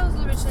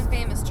 Lifehouse, Rich and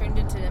Famous turned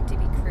into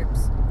MTV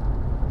Cribs.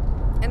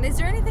 And is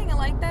there anything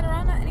like that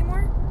around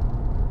anymore?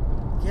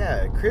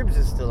 Yeah, Cribs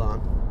is still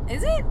on.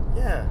 Is it?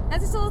 Yeah.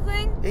 That's still a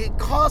thing? It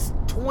costs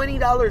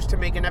 $20 to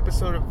make an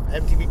episode of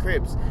MTV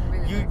Cribs.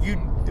 Really?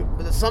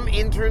 some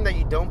intern that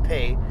you don't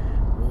pay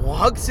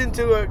walks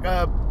into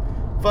a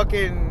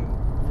fucking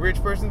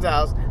rich person's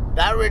house.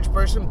 That rich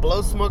person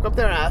blows smoke up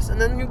their ass, and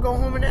then you go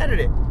home and edit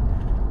it.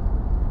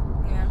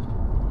 Yeah.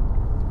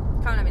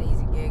 Kind of an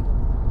easy gig,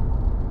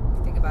 if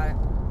you think about it.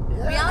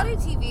 Yeah. Reality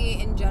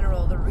TV in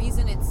general, the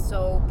reason it's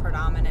so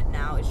predominant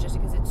now is just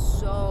because it's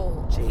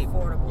so Cheap.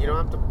 affordable. You don't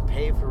have to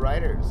pay for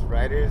writers.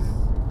 Writers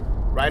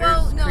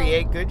Well, no.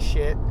 create good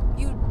shit.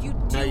 You do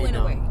No, you in a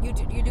don't. way. You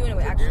do in a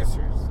way, actually.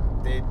 Producers,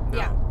 no.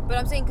 Yeah, but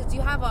I'm saying because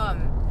you have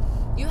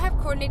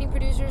coordinating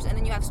producers and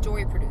then you have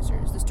story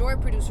producers. The story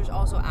producers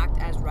also act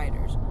as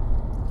writers.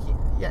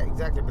 Yeah,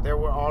 exactly. But they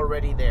were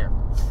already there.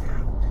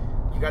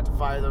 You got to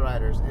fire the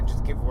writers and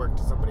just give work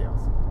to somebody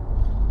else.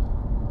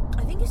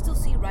 I think you still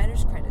see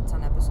writers' credits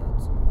on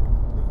episodes.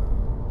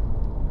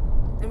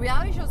 The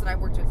reality shows that I've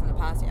worked with in the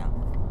past, yeah.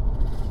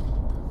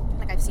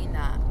 Like I've seen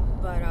that,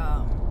 but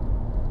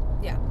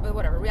yeah, but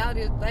whatever.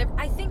 Reality,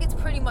 I think it's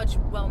pretty much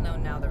well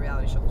known now that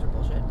reality shows are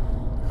bullshit.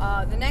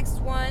 The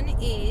next one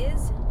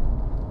is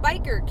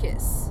Biker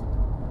Kiss.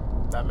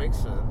 That makes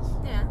sense.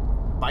 Yeah.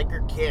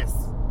 Biker Kiss.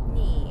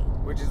 Yeah.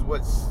 Which is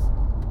what's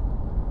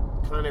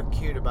kind of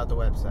cute about the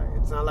website.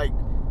 It's not like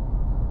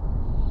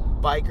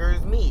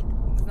bikers meet.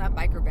 It's not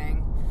Biker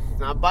Bang. It's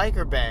not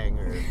Biker Bang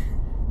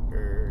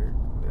or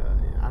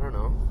I don't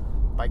know,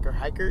 Biker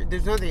Hiker.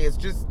 There's nothing. It's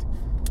just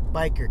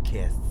Biker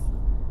Kiss.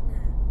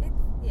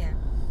 Yeah.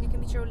 You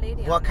can meet your old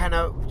lady. What on kind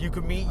there. of you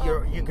can meet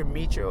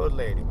your old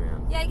lady,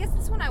 man. Yeah, I guess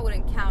this one I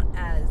wouldn't count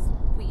as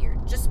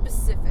weird, just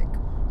specific.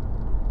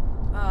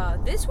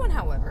 This one,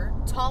 however,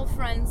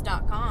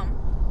 tallfriends.com.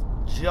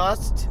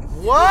 Just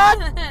what?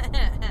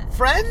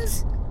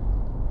 Friends?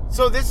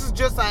 So this is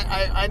just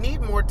I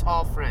need more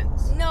tall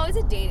friends. No, it's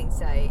a dating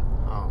site.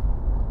 Oh,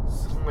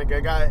 so, like I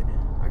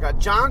got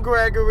John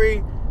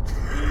Gregory.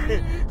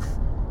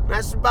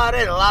 That's about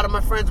it. A lot of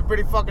my friends are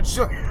pretty fucking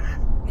short.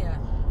 Yeah.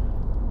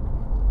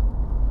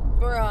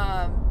 Or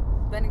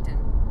Bennington.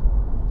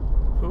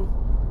 Who?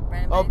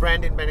 Brandon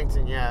Brandon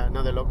Bennington. Yeah,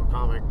 another local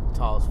comic,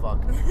 tall as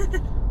fuck.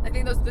 I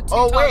think those are the two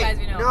tall guys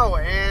we know. No,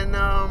 and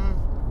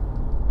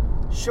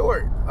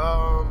short.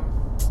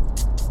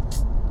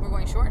 We're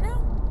going short now?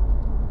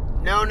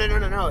 No.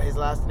 His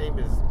last name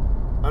is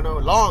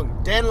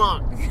Long. Dan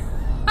Long.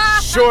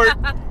 Short.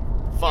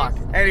 Fuck.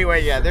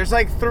 Anyway, yeah, there's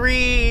like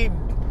three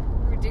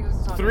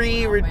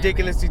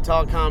ridiculously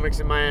tall comics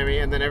in Miami,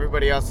 and then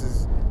everybody else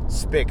is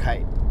spick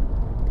height.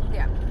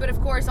 Yeah, but of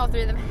course all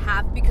three of them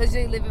have, because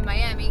they live in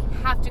Miami,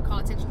 have to call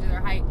attention to their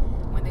height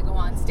when they go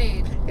on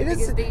stage.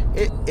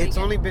 It's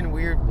only been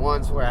weird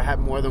once where I had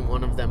more than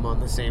one of them on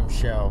the same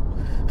show,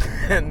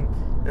 and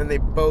they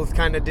both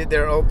kind of did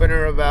their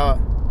opener about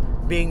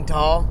being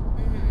tall.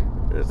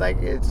 Mm-hmm. It's like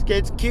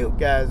it's cute,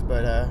 guys,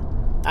 but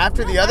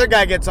after the other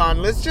guy gets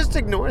on, let's just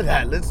ignore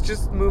that. Let's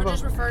just move on.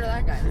 Just refer to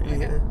that guy.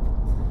 Okay.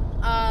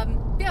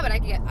 Yeah, but I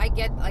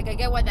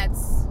get why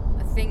that's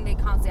a thing they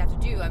constantly have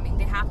to do. I mean,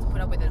 they have to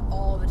put up with it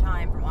all the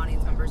time from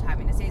audience members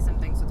having to say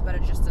something, so it's better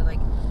just to like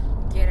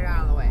get it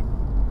out of the way.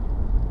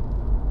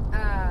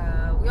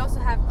 We also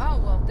have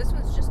this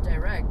one's just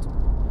direct.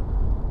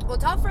 Well,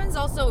 Tall Friends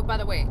also, by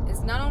the way,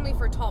 is not only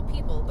for tall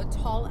people, but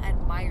tall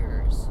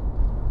admirers.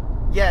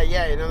 Yeah,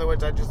 in other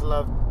words, I just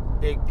love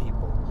big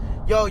people.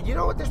 Yo, you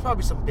know what? There's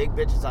probably some big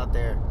bitches out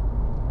there.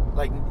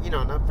 Like,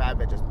 not fat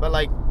bitches, but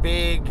like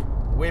big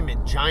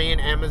women, giant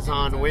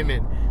Amazon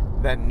women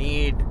that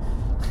need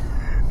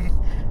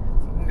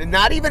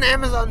not even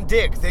Amazon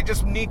dicks. They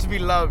just need to be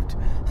loved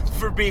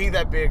for being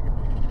that big.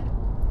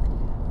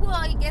 Well,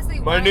 I guess they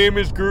My name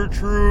is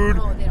Gertrude.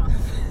 No, they don't.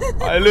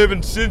 I live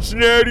in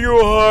Cincinnati,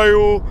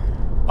 Ohio.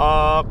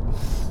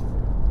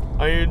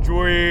 I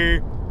enjoy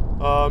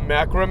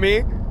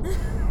macrame.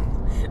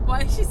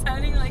 Why is she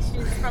sounding like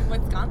she's from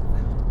Wisconsin?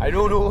 I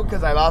don't know,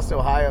 because I lost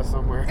Ohio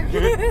somewhere.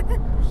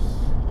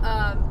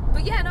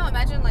 But yeah, no,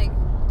 imagine like,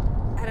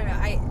 I don't know,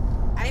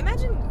 I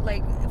imagine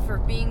like for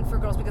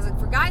girls, because like,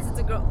 for guys it's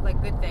a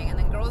good thing, and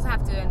then girls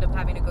have to end up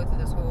having to go through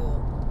this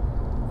whole,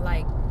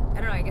 like, I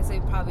don't know, I guess they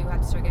probably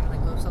have to start getting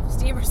like low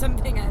self-esteem or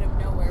something out of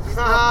nowhere.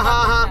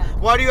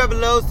 Why do you have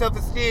low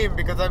self-esteem?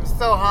 Because I'm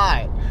so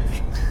high.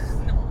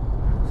 No.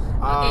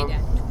 Okay,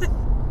 Dad.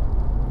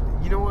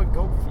 You know what?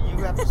 You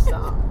have to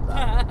stop.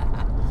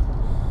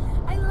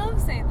 I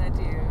love saying that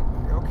to you.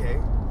 Okay,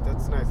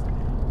 that's nice.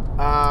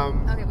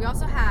 Okay, we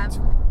also have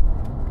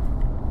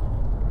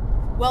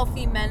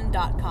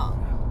wealthymen.com.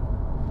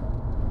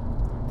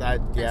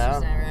 That, yeah.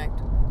 That's just direct.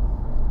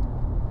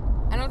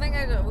 I don't think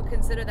I would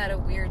consider that a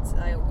weird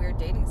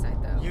dating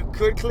site, though. You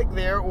could click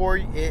there, or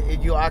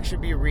you'll actually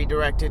be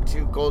redirected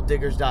to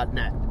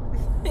golddiggers.net.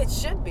 It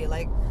should be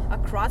like a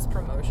cross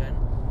promotion.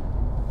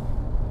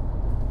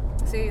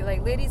 See,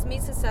 like, ladies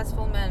meet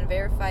successful men,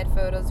 verified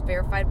photos,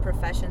 verified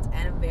professions,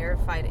 and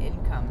verified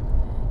income.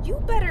 You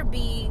better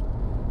be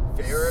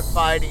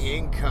verified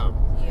income.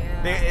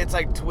 Yeah. It's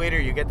like Twitter.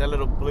 You get that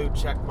little blue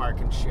check mark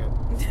and shit.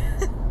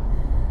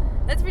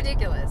 That's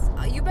ridiculous.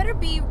 You better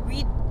be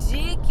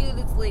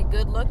ridiculously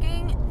good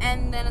looking,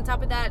 and then on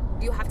top of that,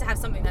 you have to have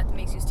something that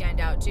makes you stand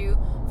out too,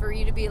 for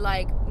you to be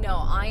like, no,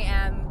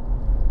 I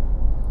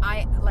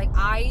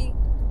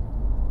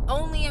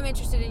only am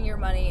interested in your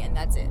money, and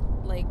that's it.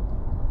 Like,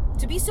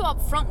 to be so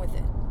upfront with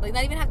it, like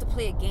not even have to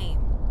play a game.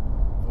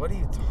 What are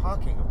you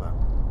talking about?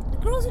 The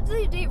girls who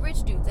date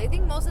rich dudes, I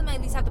think most of them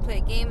at least have to play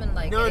a game and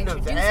like get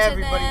introduced to them.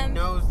 Everybody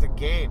knows the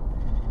game.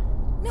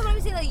 No, but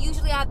I'm saying like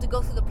usually I have to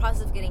go through the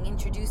process of getting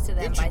introduced to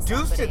them.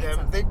 Introduced to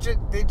them, they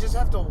just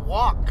have to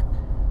walk.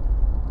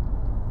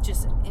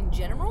 Just in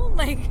general,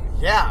 like.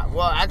 Yeah,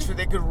 well, actually,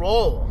 they could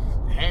roll.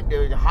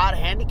 Hot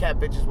handicap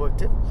bitches work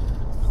too.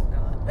 Oh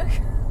god.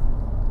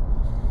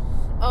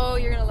 Oh,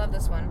 you're gonna love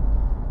this one.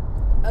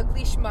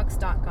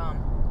 Uglyschmucks.com.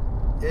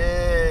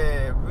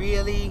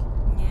 Really?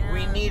 Yeah.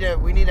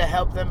 We need to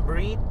help them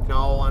breed?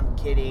 No, I'm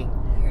kidding.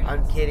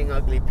 I'm kidding,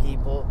 ugly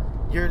people.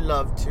 You're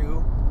loved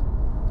too.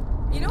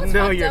 You know what's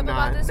fucked up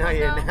about this one? No,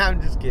 you're not.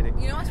 I'm just kidding.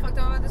 You know what's fucked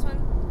up about this one?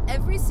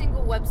 Every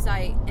single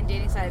website and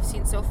dating site I've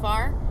seen so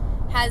far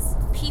has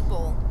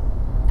people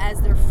as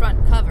their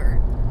front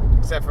cover.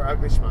 Except for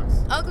Ugly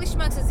Schmucks. Ugly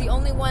Schmucks is the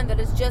only one that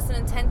is just an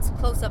intense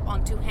close-up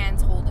on two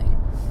hands holding.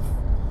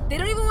 They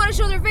don't even want to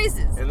show their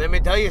faces. And let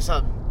me tell you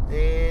something.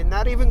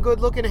 Not even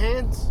good-looking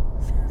hands.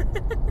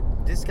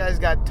 This guy's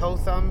got toe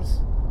thumbs.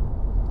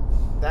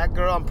 That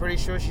girl, I'm pretty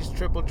sure she's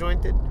triple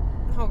jointed.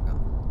 Oh god.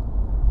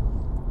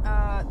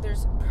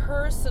 There's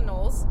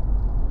Personals,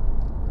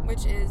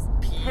 which is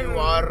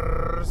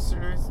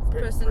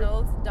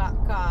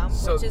personals.com.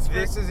 So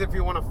this is if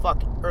you want to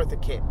fuck Eartha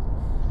Kitt.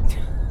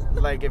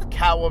 Like if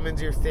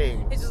Catwoman's your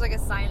thing. It's just like a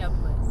sign-up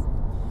list.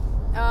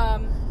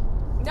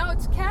 No,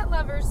 it's cat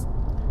lovers.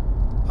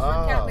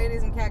 For cat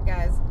ladies and cat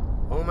guys.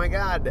 Oh my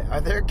god,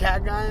 are there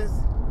cat guys?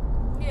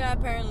 Yeah,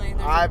 apparently.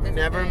 I've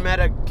never met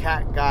a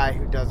cat guy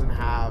who doesn't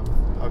have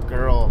a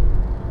girl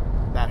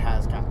that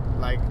has cat.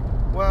 Like,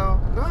 well,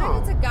 no. I think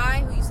it's a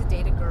guy who used to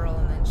date a girl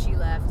and then she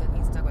left and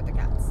he's stuck with the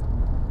cats.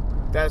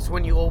 That's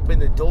when you open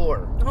the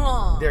door.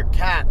 Oh. They're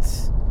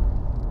cats.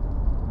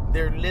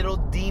 They're little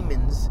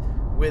demons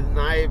with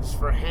knives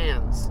for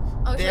hands.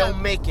 Oh, They'll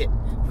make it.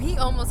 We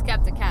almost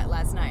kept a cat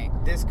last night.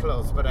 This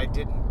close, but I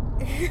didn't.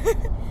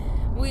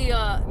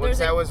 Once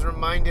I was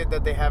reminded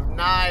that they have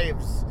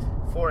knives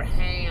for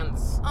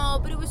hands. Oh,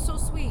 but it was so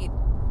sweet.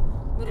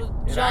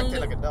 It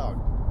acted like a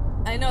dog.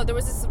 I know. There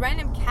was this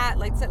random cat.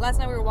 Like last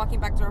night, we were walking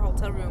back to our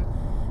hotel room.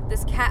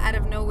 This cat out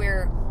of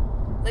nowhere,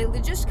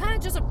 like just kind of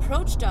just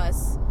approached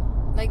us,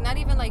 like not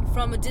even like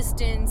from a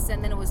distance,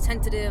 and then it was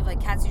tentative, like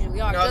cats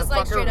usually are. No, just the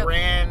like fucker straight up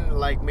ran,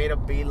 like made a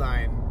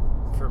beeline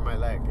for my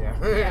leg. Yeah.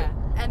 Yeah,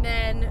 and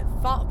then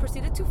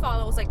proceeded to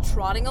follow. It was like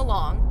trotting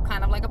along,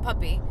 kind of like a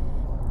puppy.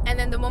 And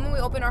then the moment we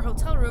opened our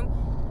hotel room,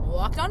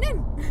 walked on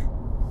in.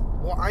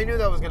 Well, I knew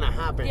that was gonna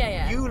happen.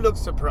 Yeah. You look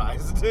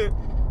surprised.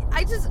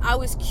 I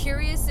was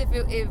curious I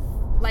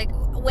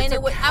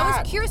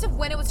was curious if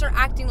when it would start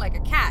acting like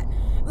a cat.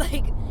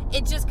 Like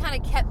it just kind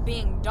of kept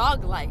being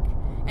dog-like,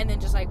 and then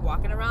just like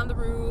walking around the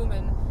room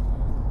and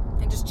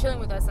just chilling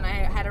with us. And I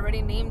had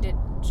already named it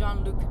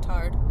Jean-Luc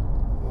Catard.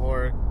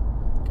 Or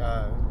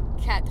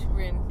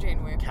Catherine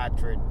Janeway.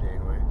 Catherine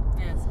Janeway.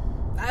 Yes.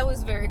 I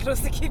was very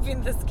close to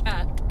keeping this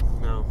cat.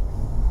 No.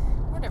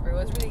 Whatever, it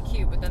was really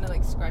cute, but then it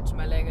like scratched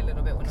my leg a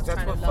little bit when it was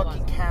trying to love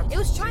on me. It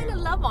was trying to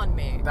love on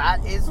me.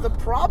 That is the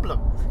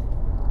problem.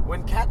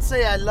 When cats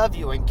say I love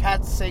you and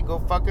cats say go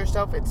fuck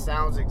yourself, it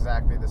sounds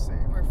exactly the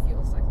same. Or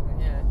feels like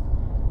it, yeah.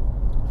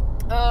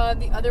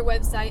 The other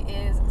website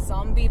is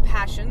Zombie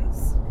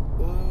Passions.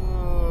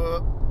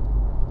 Ooh.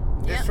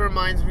 This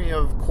reminds me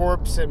of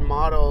Corpse and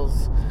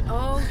Models.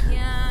 Oh,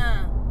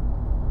 yeah.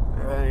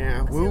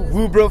 Yeah.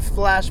 Woobro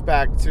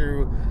flashback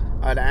to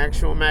an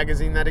actual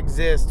magazine that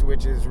exists,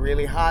 which is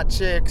really hot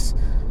chicks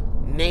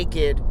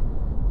naked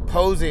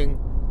posing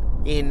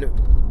in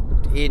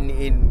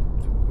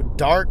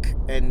dark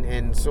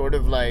and sort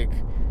of like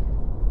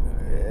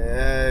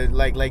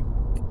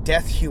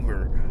death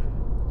humor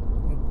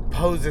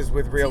poses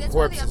with real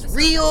corpses.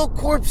 Real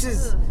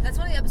corpses. That's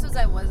one of the episodes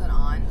I wasn't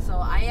on, so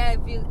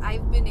I've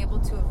been able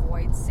to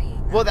avoid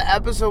seeing that. Well, the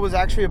episode was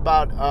actually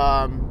about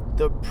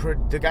the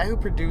guy who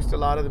produced a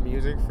lot of the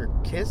music for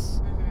Kiss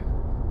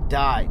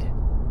died,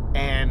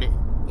 and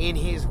in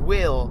his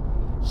will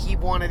he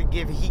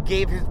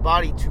gave his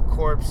body to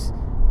Corpse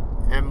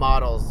and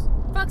Models.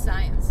 Fuck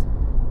science.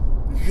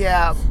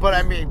 Yeah, but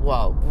I mean,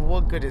 well,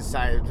 what good is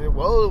science?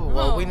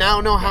 Well, we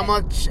now know how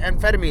much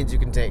amphetamines you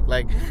can take.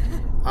 Like,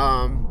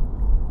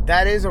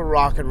 that is a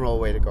rock and roll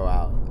way to go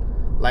out.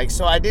 Like,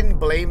 so I didn't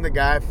blame the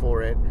guy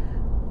for it.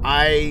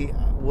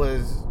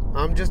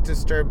 I'm just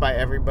disturbed by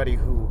anybody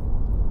who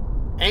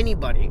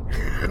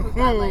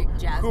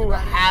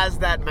has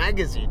that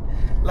magazine.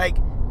 Like,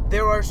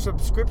 there are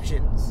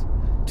subscriptions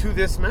to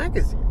this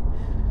magazine.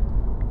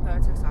 Oh,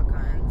 it takes all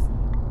kinds.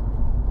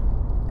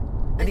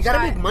 And you gotta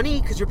make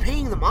money because you're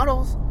paying the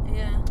models.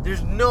 Yeah.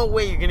 There's no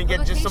way you're gonna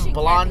get just some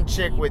blonde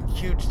chick with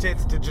huge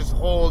tits to just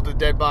hold a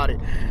dead body.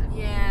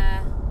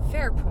 Yeah,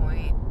 fair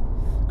point.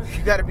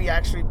 You gotta be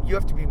you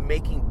have to be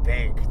making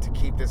bank to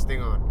keep this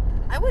thing on.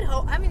 I would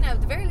hope. I mean, at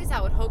the very least,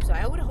 I would hope so.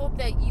 I would hope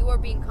that you are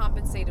being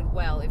compensated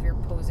well if you're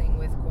posing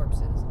with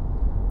corpses,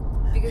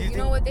 because you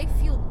know what? They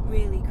feel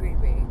really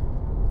creepy.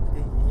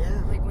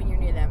 Yeah. Like when you're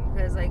near them,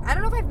 because like I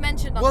don't know if I've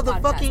mentioned on the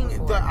podcast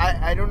before.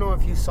 I don't know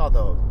if you saw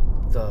the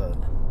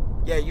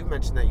yeah, you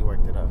mentioned that you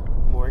worked at a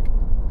morgue,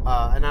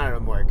 not at a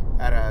morgue,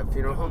 at a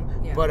funeral home.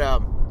 Yeah. But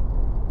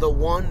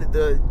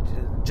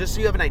just so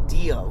you have an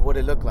idea of what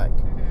it looked like,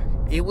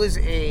 it was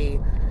a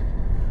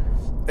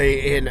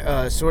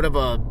sort of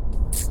a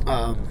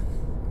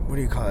what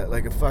do you call it?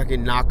 Like a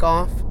fucking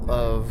knockoff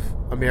of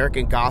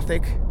American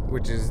Gothic,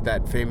 which is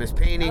that famous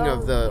painting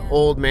of the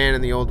old man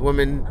and the old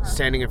woman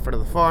standing in front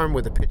of the farm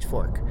with a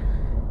pitchfork.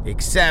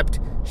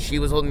 Except she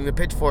was holding the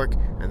pitchfork,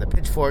 and the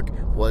pitchfork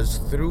was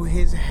through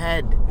his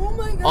head. Oh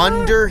my God.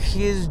 Under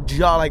his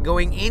jaw, like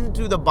going in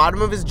through the bottom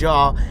of his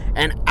jaw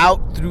and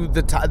out through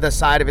the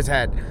side of his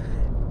head.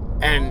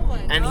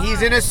 And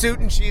he's in a suit,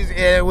 and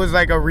it was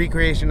like a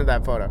recreation of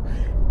that photo.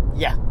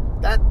 Yeah,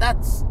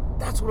 that's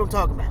what I'm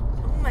talking about.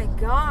 Oh my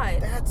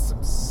God. That's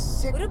some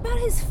sick. What about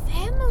his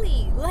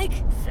family? Like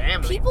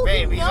Family, people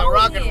babe. who He's know a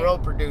rock and him. roll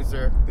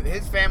producer.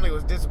 His family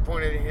was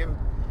disappointed in him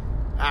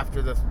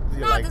after the.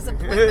 Not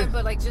disappointment,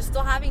 but like just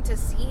still having to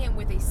see him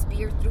with a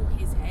spear through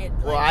his head.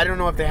 Well, I don't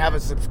know if they have a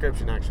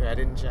subscription. Actually, I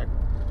didn't check.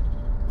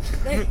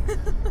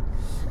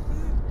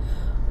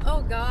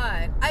 Oh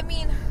God. I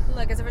mean,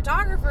 look, as a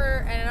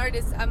photographer and an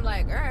artist, I'm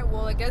like, all right,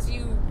 well, I guess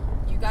you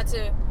got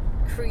to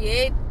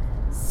create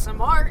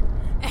some art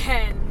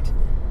and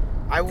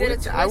I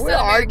would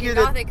argue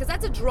that because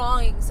that's a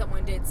drawing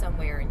someone did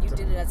somewhere and you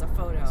did it as a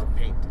photo. It's a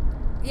paint.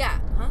 Yeah.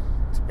 Huh?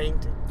 It's a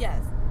painting.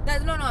 Yes.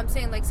 No, I'm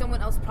saying like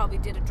someone else probably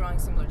did a drawing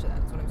similar to that.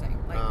 That's what I'm saying.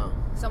 Like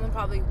someone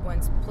probably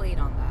once played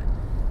on that.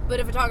 But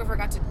a photographer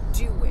got to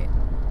do it.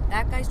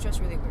 That guy's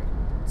just really weird.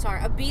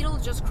 Sorry, a beetle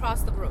just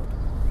crossed the road.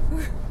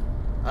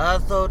 I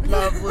thought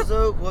love was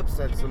a... Whoops,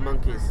 that's the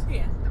monkeys.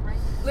 Yeah.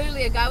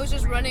 Literally, a guy was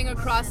just running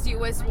across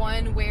US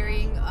 1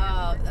 wearing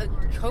a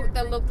coat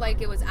that looked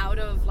like it was out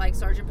of like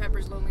Sgt.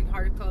 Pepper's Lonely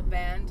Hearts Club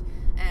Band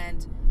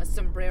and a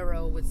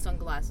sombrero with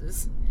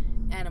sunglasses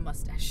and a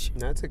mustache.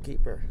 That's a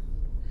keeper.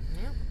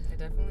 Yeah, it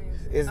definitely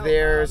is. Is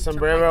there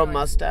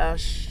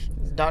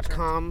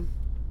sombreromustache.com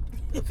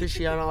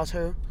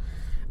aficionado?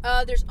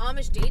 There's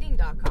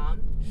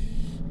AmishDating.com.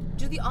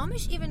 Do the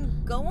Amish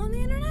even go on the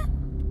internet?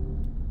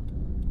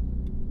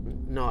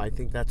 No, I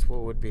think that's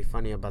what would be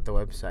funny about the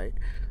website.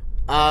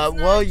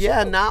 Well,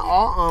 yeah, not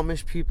all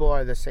Amish people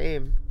are the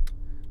same.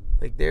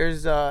 Like,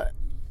 there's, I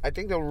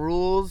think the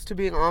rules to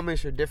being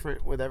Amish are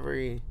different with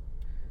every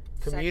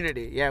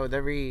community. Sect. Yeah, with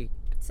every...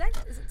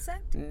 Sect? Is it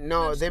sect?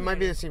 No, they might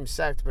be the same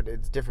sect, but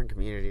it's different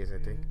communities, I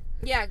think.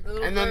 Yeah.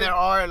 And then there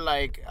are,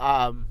 like,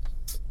 what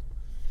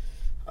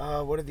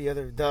are the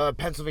other... The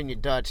Pennsylvania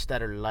Dutch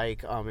that are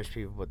like Amish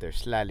people, but they're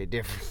slightly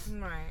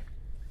different. Right.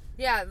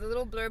 Yeah, the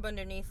little blurb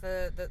underneath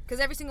because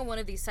every single one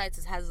of these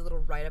sites has a little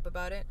write-up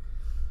about it.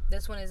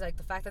 This one is like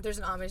the fact that there's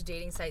an Amish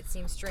dating site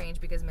seems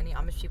strange because many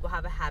Amish people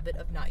have a habit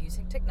of not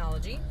using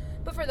technology.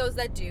 But for those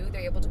that do,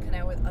 they're able to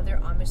connect with other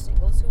Amish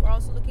singles who are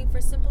also looking for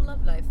a simple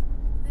love life.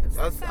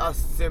 A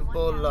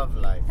simple love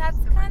life. That's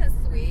kind of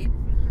sweet.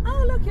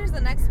 Oh, look, here's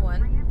the next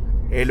one.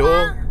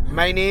 Hello,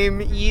 my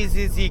name is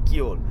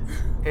Ezekiel,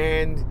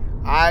 and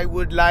I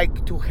would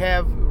like to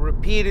have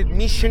repeated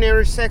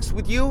missionary sex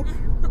with you.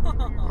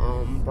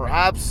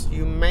 Perhaps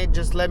you may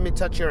just let me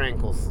touch your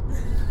ankles.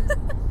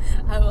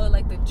 I would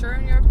like to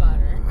churn your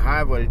butter.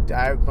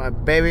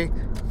 Baby,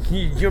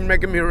 you're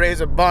making me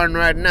raise a barn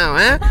right now,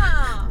 huh?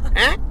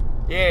 Huh?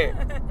 Yeah.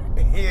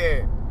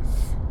 Yeah.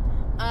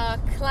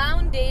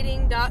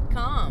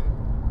 Clowndating.com.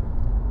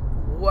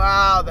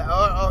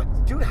 Wow.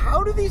 Dude,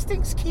 how do these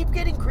things keep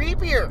getting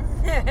creepier?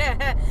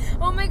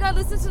 Oh my God,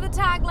 listen to the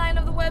tagline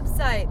of the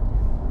website.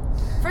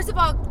 First of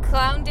all,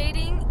 clown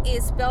dating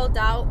is spelled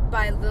out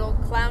by little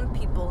clown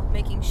people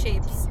making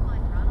shapes.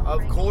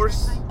 Of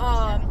course.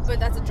 But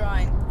that's a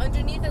drawing.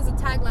 Underneath as a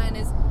tagline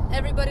is,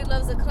 everybody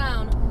loves a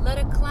clown. Let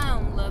a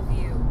clown love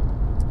you.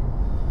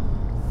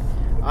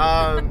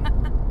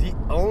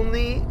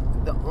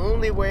 The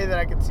only way that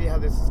I can see how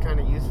this is kind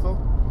of useful.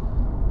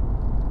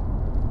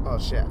 Oh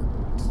shit!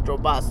 Just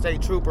drove by a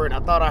state trooper and I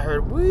thought I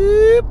heard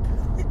whoop.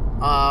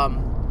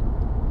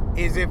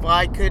 Is if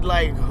I could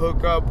like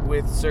hook up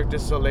with Cirque du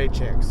Soleil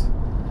chicks.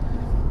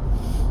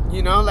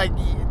 You know, like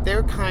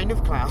they're kind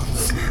of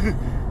clowns.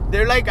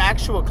 They're like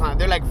actual clowns.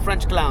 They're like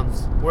French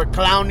clowns, where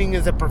clowning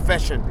is a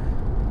profession.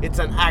 It's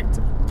an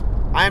act.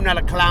 I am not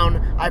a clown.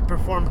 I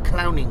perform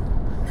clowning.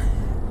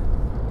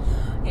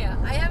 Yeah,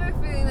 I have a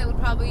feeling that would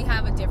probably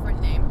have a different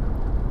name.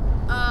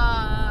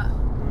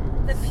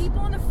 The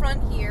people in the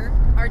front here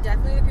are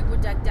definitely the people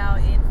decked out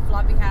in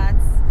floppy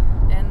hats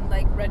and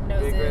like red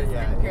noses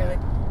and curly.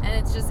 And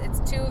it's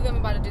two of them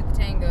about to do the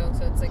tango,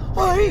 so it's like...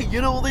 Oh, hey,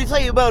 you know what they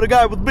say about a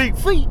guy with big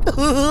feet?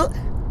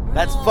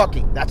 That's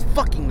fucking that. I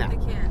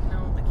can't.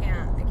 No, I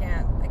can't.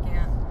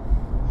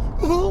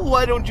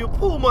 Why don't you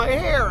pull my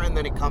hair? And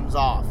then it comes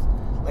off.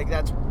 Like,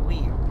 that's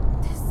weird.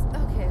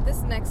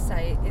 this next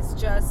site is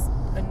just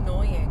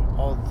annoying.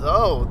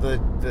 Although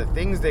the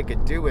things they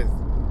could do with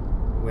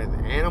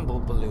animal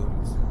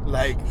balloons,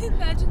 like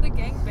Imagine the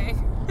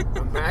gangbang.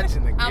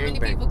 imagine the How many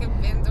gangbang. people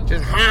can fit into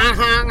Just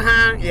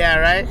yeah,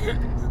 right?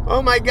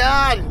 Oh my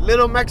God,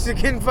 little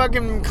Mexican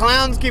fucking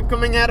clowns keep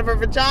coming out of her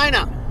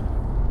vagina.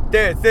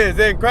 This is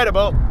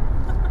incredible.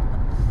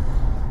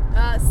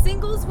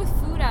 Singles with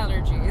food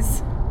allergies.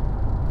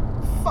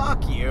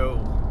 Fuck you.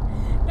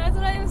 That's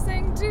what I was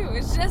saying too.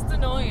 It's just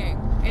annoying.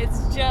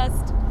 It's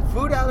just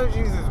Food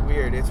allergies is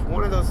weird. It's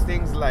one of those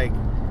things like,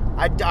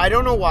 I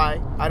don't know why.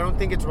 I don't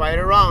think it's right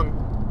or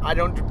wrong. I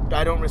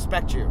don't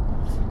respect you.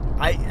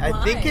 I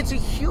think it's a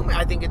human.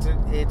 I think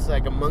it's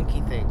like a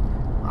monkey thing.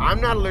 I'm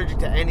not allergic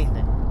to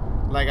anything.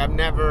 Like I've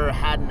never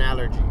had an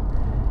allergy,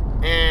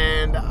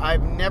 and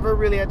I've never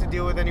really had to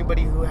deal with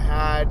anybody who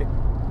had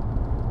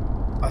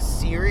a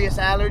serious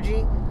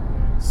allergy.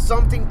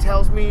 Something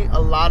tells me a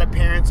lot of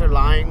parents are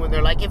lying when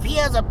they're like, if he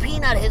has a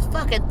peanut, his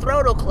fucking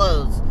throat will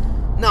close.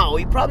 No,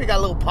 he probably got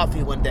a little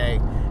puffy one day,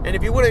 and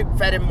if you would have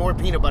fed him more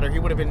peanut butter, he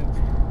would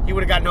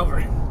have gotten over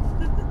it.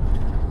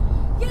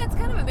 yeah, it's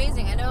kind of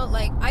amazing.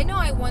 I know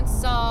I once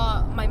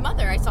saw my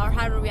mother. I saw her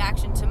have a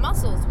reaction to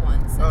mussels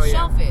once and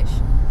shellfish,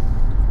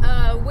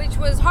 which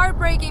was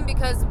heartbreaking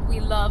because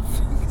we love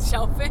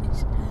shellfish.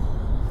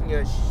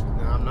 Yeah,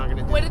 no, I'm not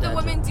gonna do What did that the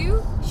woman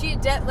do? She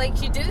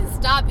didn't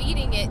stop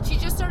eating it. She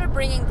just started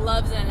bringing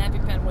gloves and an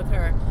EpiPen with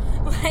her,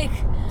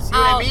 See what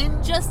I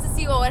mean? just to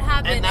see what would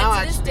happen. And now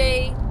to this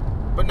day,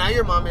 But now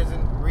your mom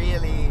isn't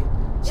really.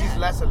 She's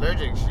less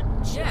allergic.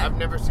 Yeah. I've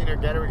never seen her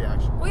get a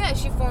reaction. well, yeah,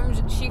 she formed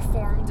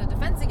a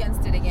defense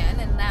against it again,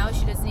 and now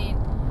she doesn't need.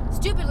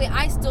 Stupidly,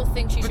 I still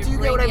think she But should. do you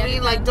bring get what the I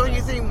mean? EpiPen, Like, don't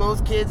you but- think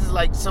most kids is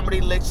like somebody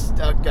licks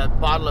a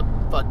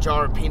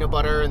jar of peanut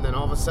butter, and then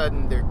all of a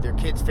sudden their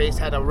kid's face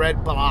had a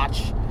red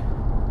blotch,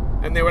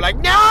 and they were like,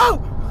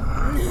 no!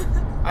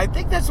 I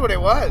think that's what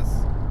it was.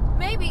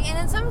 Maybe, and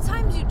then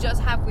sometimes you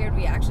just have weird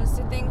reactions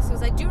to things.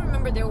 Because I do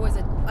remember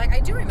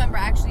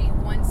actually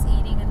once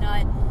eating a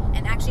nut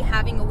and actually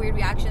having a weird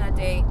reaction that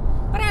day.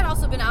 But I had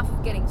also been off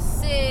of getting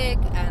sick,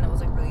 and it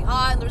was like really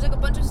hot, and there was like a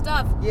bunch of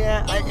stuff.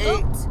 Yeah, I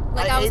ate was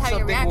having a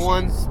something reaction.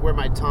 once where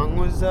my tongue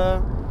was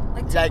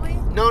Like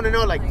tingling? no,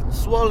 like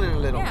swollen a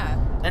little. Yeah.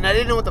 And I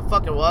didn't know what the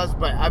fuck it was,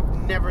 but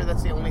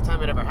that's the only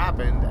time it ever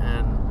happened,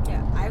 and.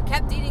 Yeah, I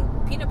kept eating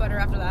peanut butter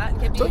after that,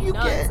 and kept Don't eating you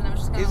nuts, get? and I was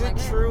just kind Is of it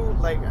like, true?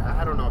 Like,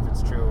 I don't know if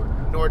it's true,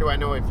 nor do I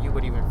know if you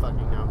would even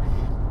fucking know.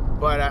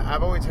 But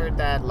I've always heard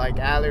that like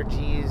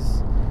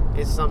allergies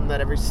is something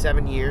that every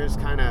 7 years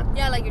kind of.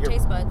 Yeah, like your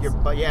taste buds.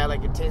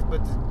 Like your taste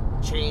buds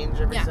change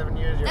every 7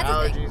 years. Your that's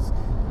a thing.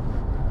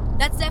 allergies.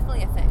 That's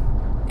definitely a thing.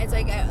 It's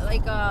I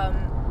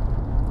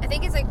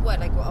think it's like what,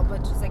 like a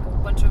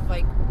bunch of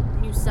like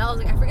new cells.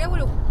 Like I forget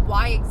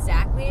why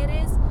exactly it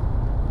is.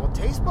 Well,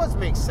 taste buds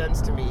make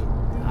sense to me.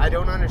 I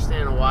don't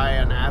understand why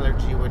an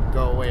allergy would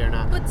go away or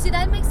not. But see,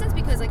 that makes sense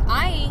because like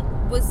I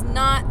was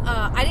not,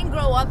 I didn't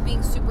grow up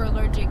being super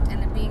allergic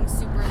and then being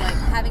super like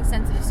having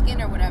sensitive skin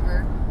or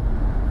whatever.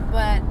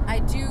 But I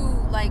do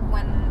like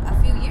when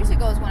a few years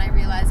ago is when I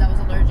realized I was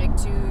allergic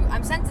to.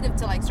 I'm sensitive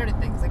to like certain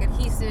things like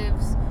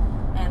adhesives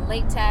and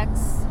latex.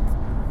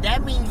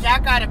 That means I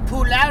gotta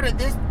pull out of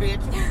this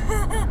bitch.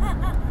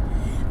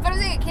 But I'm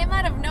saying it came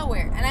out of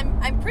nowhere, and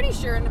I'm pretty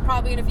sure, and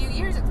probably in a few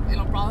years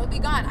it'll probably be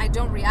gone. I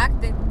don't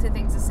react to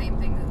things the same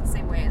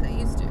way as I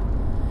used to.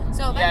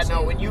 So Yeah,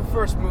 no. When you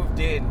first moved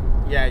in,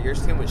 your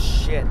skin was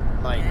shit.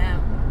 Like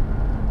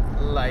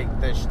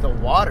the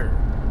water.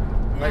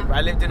 Like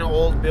I lived in an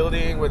old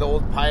building with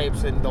old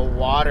pipes, and the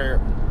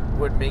water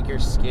would make your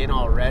skin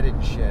all red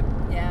and shit.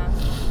 Yeah.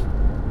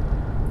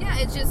 Yeah,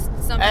 it's just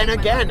something. And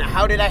again,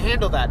 how did I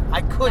handle that?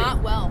 I couldn't.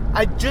 Not well.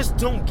 I just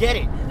don't get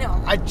it.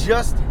 No.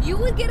 You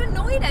would get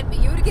annoyed at me.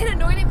 You would get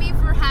annoyed at me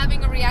for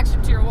having a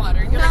reaction to your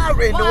water. You're not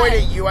like, annoyed "Why?"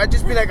 at you. I'd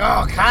just be like,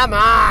 oh, come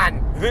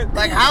on.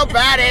 Like, how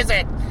bad is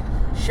it?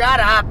 Shut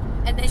up.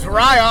 And then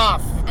Dry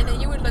off. And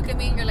then you would look at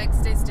me and you're like,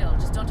 stay still.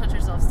 Just don't touch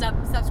yourself. Stop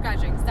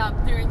scratching. Stop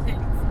doing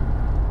things.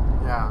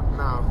 Yeah,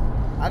 no.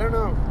 I don't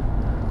know.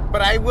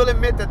 But I will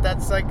admit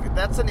that's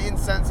an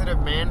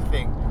insensitive man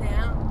thing.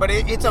 Yeah. But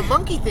it's a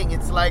monkey thing.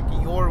 It's like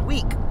you're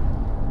weak.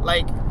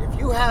 Like, if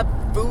you have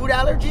food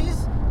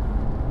allergies,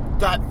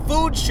 that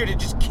food should have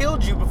just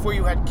killed you before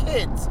you had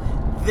kids.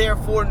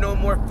 Therefore, no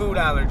more food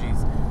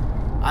allergies.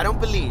 I don't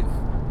believe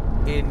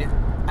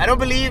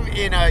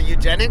in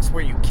eugenics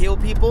where you kill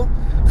people.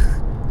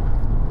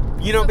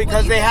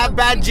 Because they have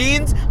bad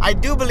genes. I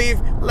do believe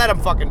let them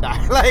fucking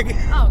die. Like,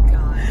 oh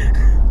god.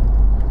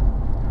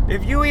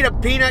 If you eat a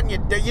peanut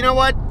and you know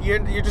what? You're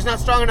just not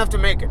strong enough to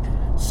make it.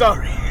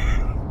 Sorry.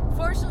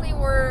 Fortunately,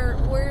 we're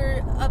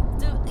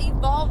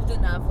evolved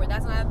enough where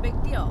that's not a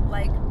big deal.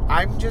 Like,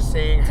 I'm just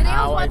saying today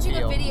how I was watching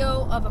feel. a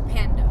video of a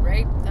panda,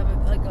 right?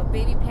 Of a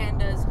baby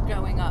pandas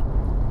growing up.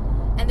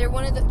 And they're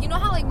one of the, you know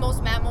how like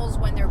most mammals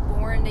when they're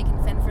born they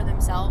can fend for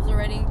themselves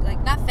already?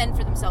 Like not fend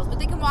for themselves, but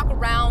they can walk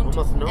around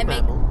Almost no and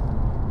mammal.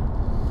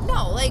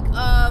 No, like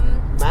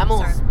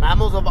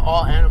Mammals of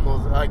all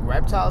animals, like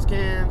reptiles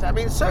can't. I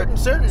mean, certain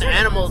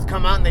animals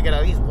come out and they can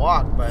at least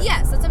walk, but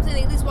Yes, that's something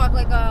they at least walk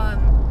like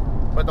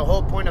But the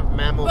whole point of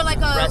mammals but like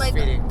is a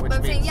breastfeeding, like. which But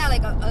I'm saying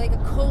means like a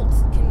colt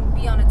can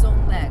be on its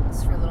own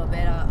legs for a little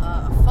bit.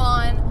 A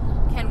fawn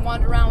can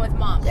wander around with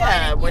mom.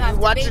 yeah. When have you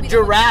to watch a baby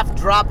them. giraffe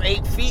drop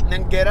 8 feet and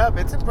then get up,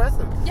 it's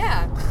impressive.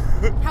 Yeah.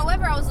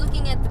 However, I was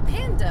looking at the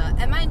panda,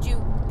 and mind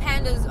you,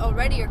 pandas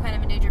already are kind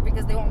of endangered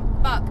because they won't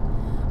fuck.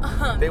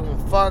 They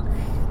won't fuck.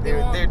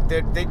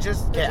 They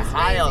just get just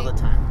high all lazy.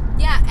 the time.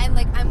 Yeah, and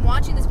like I'm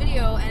watching this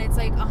video, and it's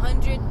like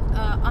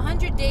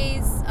 100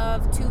 days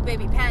of 2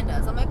 baby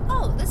pandas. I'm like,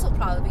 oh, this will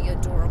probably be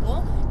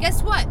adorable.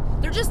 Guess what?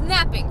 They're just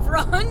napping for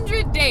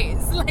 100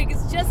 days. Like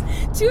it's just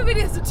 2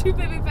 videos of 2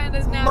 baby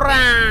pandas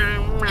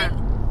napping. And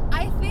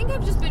I think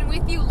I've just been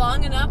with you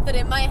long enough that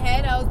in my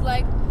head I was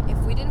like, if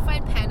we didn't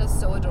find pandas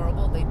so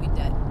adorable, they'd be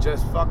dead.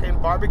 Just fucking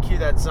barbecue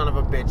that son of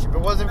a bitch. If it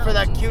wasn't for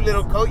that cute Jesus.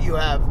 little coat you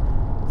have.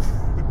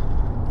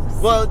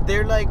 Well,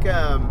 they're like,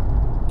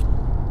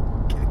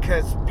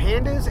 because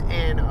pandas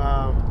and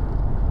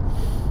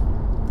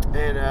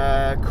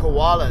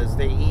koalas,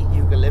 they eat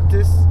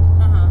eucalyptus,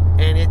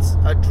 and it's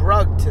a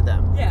drug to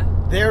them. Yeah.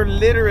 They're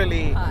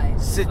literally High.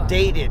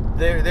 sedated.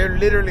 They're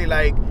literally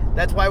like,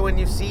 that's why when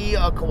you see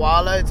a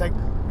koala, it's like,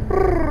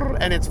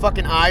 and its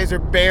fucking eyes are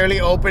barely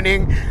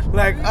opening,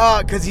 like,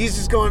 because he's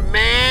just going,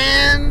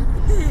 man,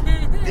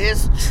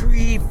 this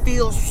tree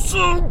feels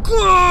so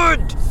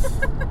good.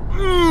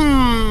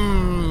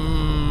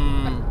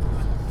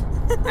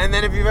 And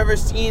then if you've ever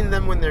seen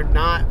them when they're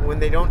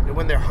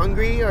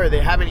hungry or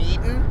they haven't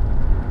eaten,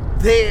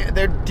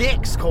 they're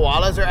dicks.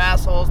 Koalas are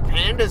assholes.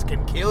 Pandas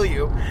can kill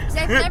you. See,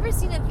 I've never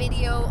seen a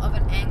video of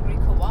an angry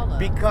koala.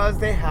 Because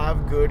they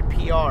have good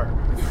PR.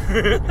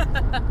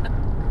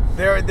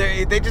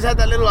 They just had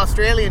that little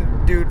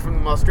Australian dude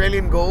from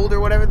Australian Gold or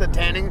whatever, the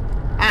tanning.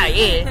 Ah,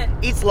 yeah,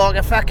 it's like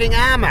a fucking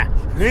armor.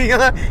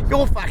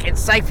 You're fucking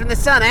safe from the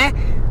sun, eh?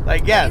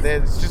 Like, yeah,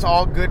 it's just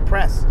all good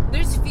press.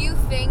 There's few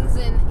things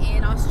in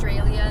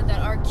Australia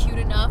that are cute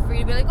enough for you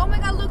to be like, oh my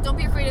god, look, don't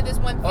be afraid of this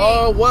one thing.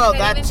 Oh, well, And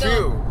that even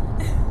too.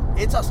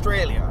 It's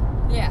Australia.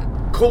 Yeah.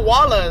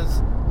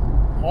 Koalas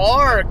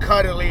are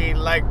cuddly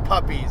like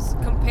puppies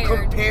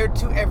Compared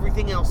to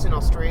everything else in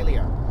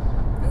Australia.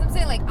 As I'm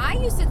saying, like, I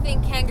used to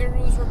think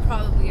kangaroos were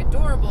probably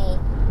adorable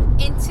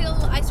until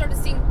I started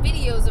seeing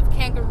videos of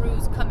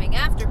kangaroos coming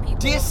after people.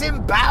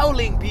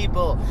 Disemboweling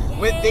people.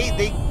 When they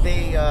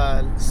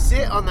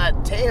sit on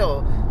that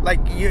tail, like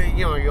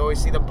you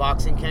always see the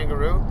boxing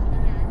kangaroo.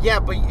 Mm-hmm. Yeah,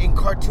 but in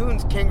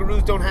cartoons,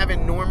 kangaroos don't have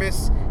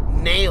enormous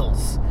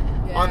nails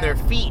on their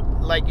feet.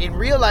 Like in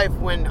real life,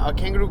 when a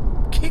kangaroo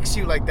kicks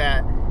you like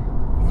that,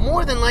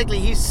 more than likely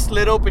he's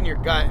slit open your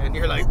gut and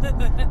you're like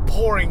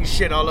pouring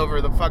shit all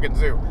over the fucking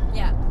zoo.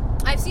 Yeah.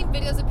 I've seen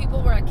videos of people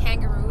where a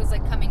kangaroo is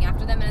like coming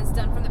after them, and it's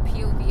done from the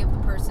POV of the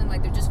person,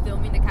 like they're just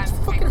filming the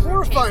kangaroo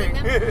horrifying.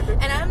 chasing them.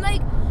 And I'm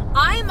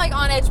like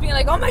on edge, being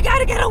like, oh my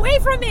god, get away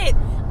from it!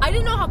 I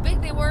didn't know how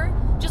big they were.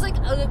 Just like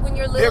when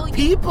you're little, They're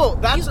people.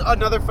 That's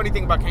another funny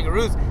thing about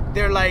kangaroos.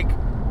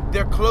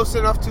 They're close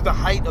enough to the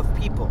height of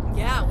people.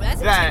 Yeah, well,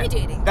 that's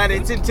intimidating. That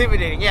it's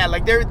intimidating. Yeah,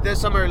 like they're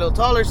some are a little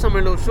taller, some are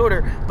a little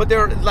shorter, but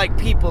they're like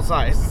people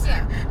size.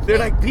 Yeah. They're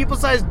like people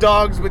sized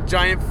dogs with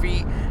giant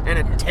feet and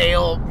a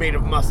tail made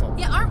of muscle.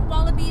 Yeah, aren't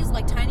wallabies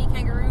like tiny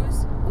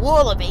kangaroos?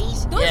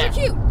 Wallabies. Those yeah. are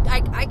cute.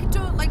 I could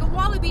like a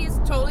wallaby is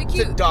totally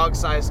cute. It's a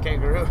dog-sized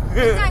kangaroo.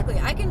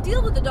 Exactly. I can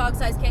deal with the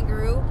dog-sized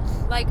kangaroo.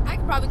 Like I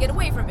could probably get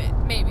away from it,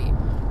 maybe.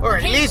 Or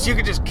at least you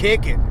could just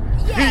kick it.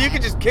 Yeah, you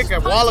could just kick a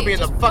punch wallaby it, in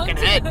the just fucking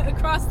punch it head.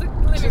 across the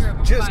living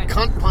room. Just fine.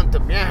 cunt punt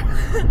them, yeah.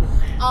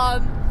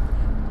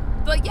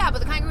 But yeah, but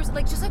the kangaroos,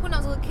 like just like when I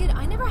was a little kid,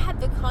 I never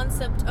had the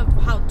concept of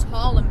how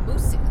tall a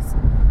moose is.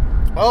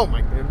 Oh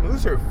my god,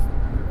 moose are,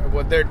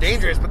 well, they're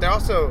dangerous, but they're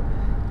also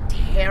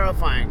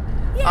terrifying.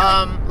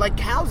 Yeah. Like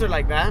cows are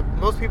like that.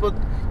 Most people,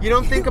 you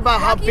don't think about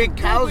how big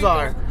cows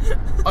are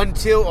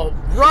until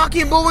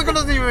Rocky and Bullwinkle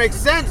doesn't even make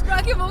sense.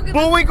 Rocky and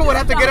Bullwinkle would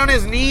have to get on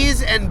his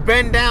knees and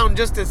bend down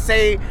just to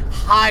say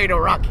hi to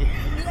Rocky.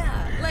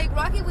 Yeah, like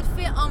Rocky would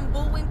fit on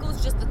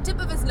Bullwinkle's just the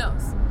tip of his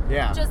nose.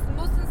 Yeah. Just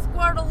moose and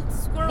squirrel.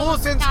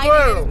 Moose and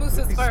squirrel. Moose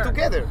and It's squirrel.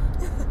 together.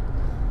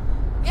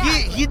 Yeah.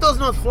 He does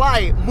not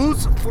fly.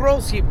 Moose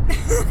throws him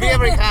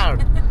very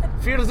hard.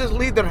 Fears his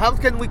leader. How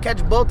can we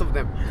catch both of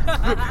them?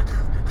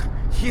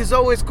 He's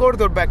always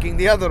quarterbacking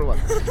the other one.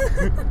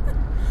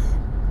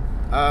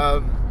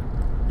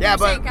 Yeah,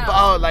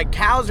 but like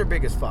cows are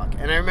big as fuck.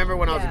 And I remember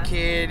when I was a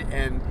kid,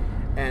 and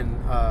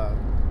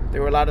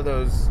there were a lot of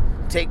those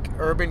take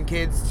urban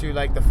kids to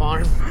like the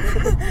farm,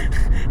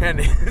 and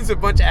it's a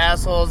bunch of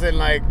assholes in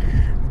like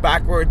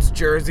backwards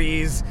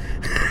jerseys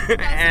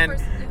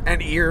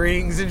and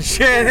earrings and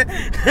shit,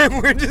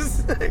 and we're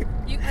just like,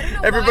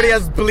 everybody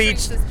has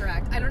bleached.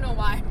 I don't know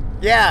why.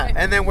 Yeah,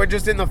 and then we're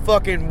just in the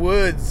fucking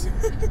woods,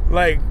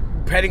 like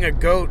petting a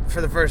goat for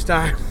the first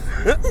time.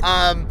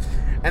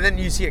 And then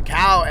you see a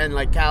cow, and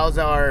like cows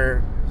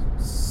are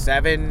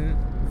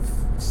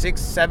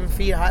 6, 7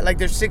 feet high. Like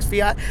they're 6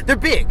 feet high. They're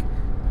big.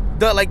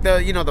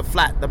 the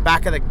flat, the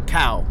back of the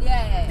cow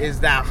Yeah. is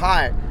that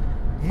high.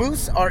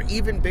 Moose are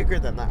even bigger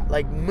than that.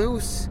 Like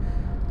moose,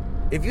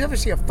 if you ever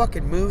see a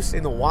fucking moose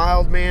in the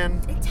wild,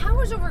 man, It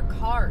towers over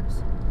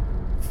cars.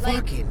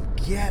 fucking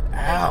get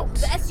out.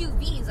 The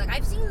SUVs, like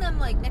I've seen them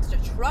like next to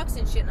trucks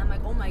and shit, and I'm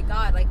like, oh my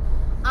god, like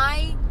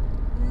I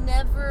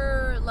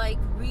never like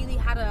really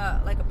had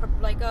a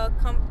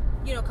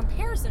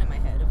comparison in my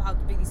head of how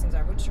big these things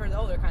are. We just heard,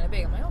 oh, they're kind of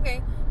big. I'm like,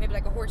 okay, maybe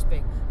like a horse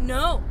big.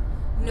 No,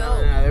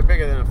 No, they're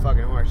bigger than a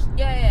fucking horse.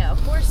 Yeah. A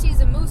horse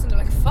sees a moose and they're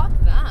like, fuck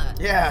that.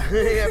 Yeah,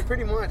 yeah,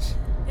 pretty much.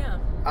 Yeah.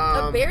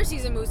 A bear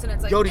sees a moose and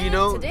it's like, Yo, do you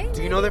know today,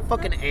 their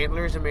fucking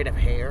antlers are made of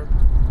hair?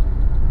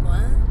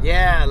 What?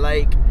 Yeah,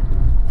 like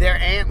their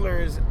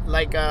antlers,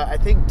 like I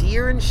think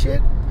deer and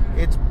shit.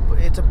 It's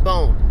a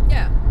bone.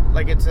 Yeah.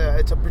 Like it's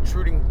a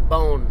protruding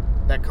bone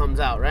that comes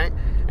out, right,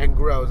 and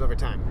grows over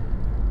time.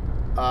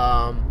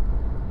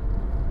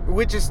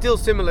 Which is still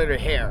similar to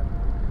hair,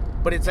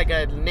 but it's like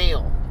a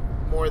nail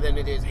more than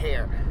it is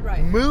hair.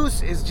 Right.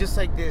 Moose is just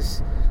like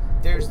this.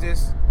 There's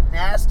this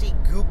nasty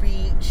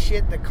goopy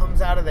shit that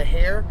comes out of the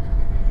hair,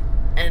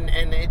 and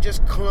it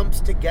just clumps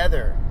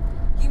together.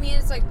 You mean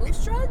it's like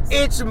moose dreads?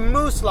 It's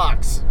moose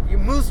locks.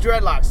 Moose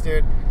dreadlocks,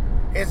 dude.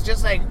 It's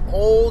just like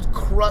old,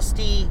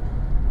 crusty,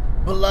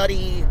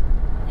 bloody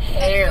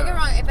hair. And don't get me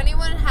wrong, if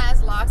anyone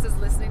has locks is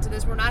listening to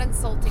this, we're not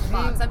insulting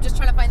locks. I'm just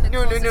trying to find the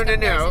closest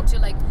comparison to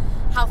like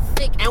how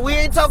thick. And we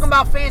ain't talking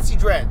about fancy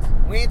dreads.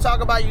 We ain't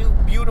talking about you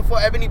beautiful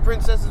ebony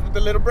princesses with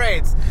the little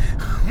braids.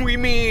 We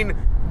mean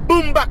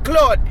Boomba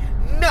Claude,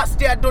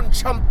 nasty Adon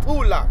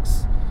shampoo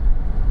locks.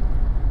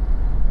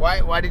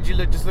 Why did you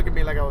just look at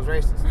me like I was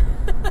racist?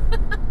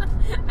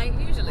 I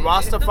usually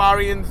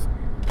Rastafarians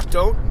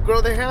don't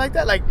grow their hair like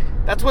that? Like,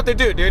 that's what they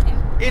do, dude.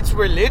 Yeah. It's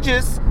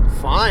religious,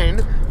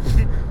 fine.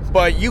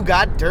 But you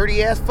got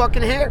dirty ass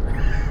fucking hair.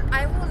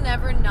 I will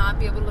never not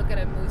be able to look at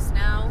a moose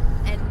now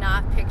and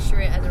not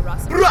picture it as a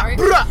Rastafari.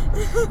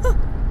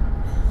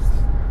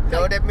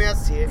 Lord have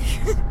mercy.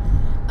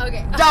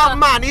 Okay. Damn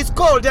man, it's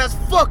cold as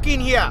fuck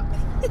in here.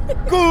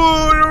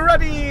 Cool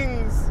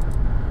runnings.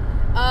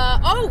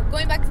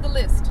 Going back to the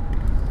list.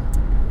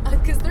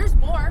 Because there's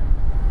more.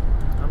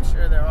 I'm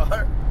sure there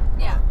are.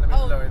 Yeah. Let me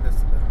lower this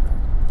a little bit.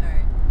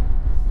 Alright.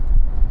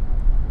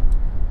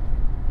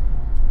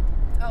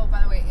 Oh,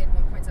 by the way, in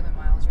 1.7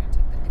 miles, you're going to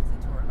take the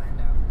exit to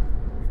Orlando.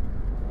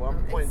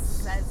 1. It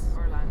says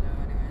Orlando,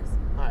 anyways.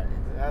 Alright,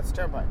 that's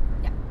turnpike.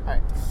 Yeah.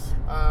 Alright.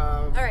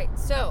 Alright,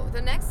 so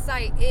the next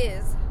site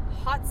is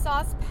Hot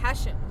Sauce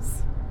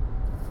Passions.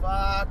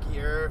 Fuck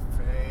your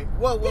face.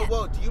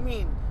 Whoa. Do you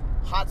mean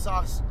hot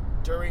sauce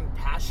during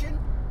passion?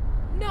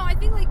 No, I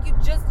think like you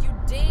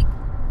dig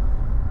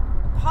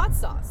hot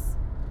sauce.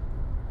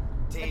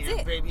 Damn,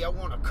 That's it. baby, I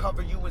want to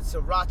cover you with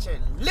sriracha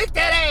and lick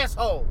that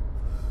asshole.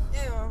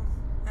 Ew.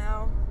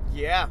 Ow.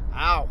 Yeah,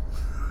 ow.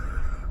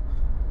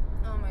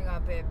 Oh my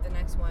god, babe. The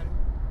next one.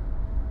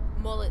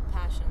 Mullet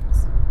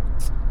Passions.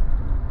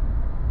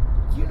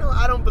 You know,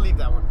 I don't believe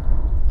that one.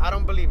 I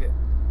don't believe it.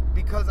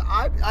 Because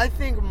I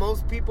think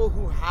most people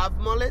who have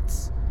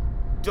mullets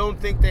don't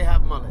think they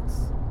have mullets.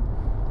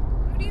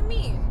 What do you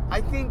mean?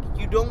 I think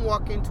you don't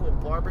walk into a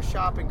barber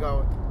shop and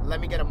go, let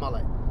me get a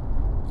mullet.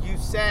 You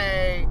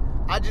say,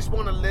 I just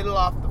want a little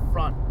off the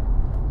front.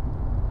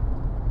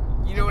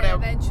 You know what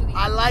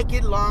I like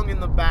it long in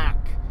the back.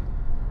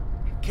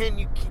 Can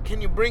you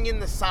bring in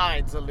the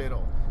sides a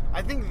little?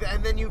 I think,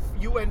 and then you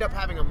end up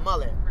having a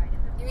mullet.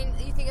 You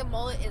think a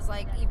mullet is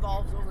like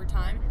evolves over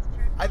time?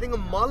 I think a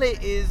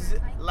mullet is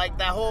like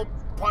that whole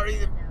party,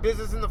 the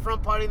business in the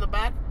front, party in the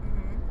back.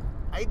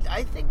 Mm-hmm.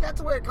 I think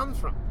that's where it comes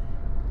from.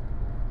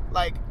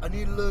 Like, I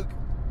need to look,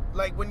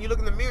 like when you look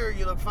in the mirror,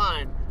 you look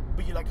fine,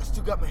 but you're like, I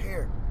still got my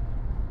hair.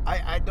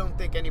 I don't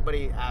think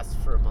anybody asks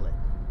for a mullet.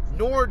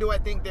 Nor do I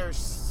think they're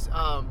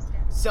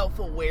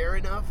self-aware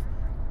enough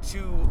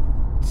to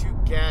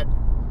get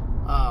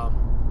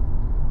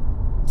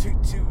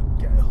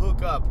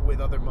hook up with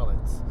other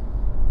mullets.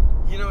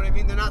 You know what I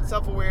mean? They're not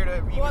self-aware to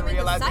even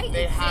realize that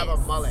they have a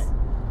mullet.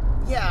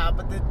 Yeah,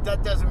 but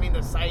that doesn't mean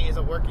the site is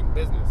a working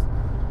business.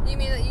 You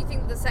mean that you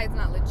think the site's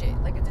not legit?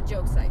 Like it's a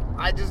joke site?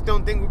 I just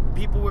don't think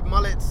people with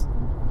mullets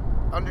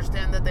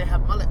understand that they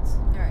have mullets.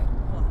 Alright,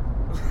 hold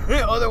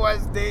on.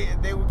 Otherwise, they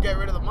would get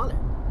rid of the mullet.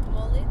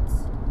 Mullet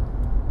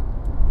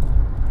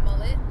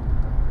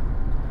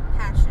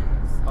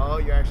Passions. Oh,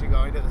 you're actually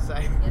going to the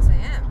site? Yes, I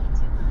am.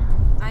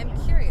 I'm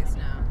curious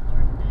now.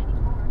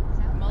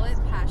 Mullet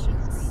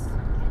Passions.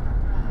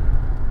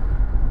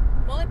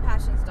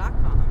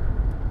 MulletPassions.com.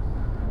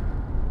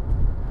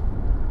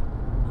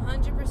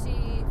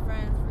 100%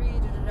 friend free.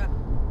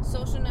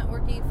 Social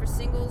networking for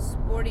singles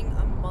sporting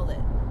a mullet.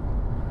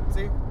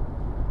 See?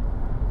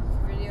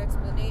 Video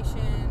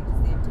explanation. This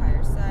is the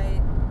entire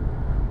site.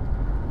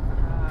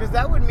 Because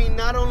that would mean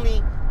not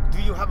only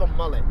do you have a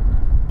mullet,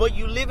 but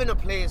you live in a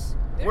place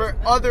where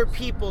other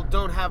people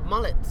don't have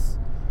mullets.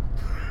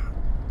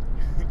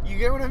 You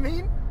get what I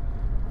mean?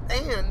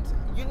 And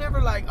you never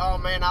like, oh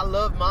man, I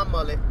love my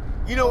mullet.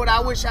 You know what I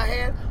wish I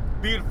had?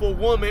 Beautiful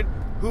woman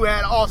who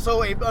had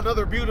also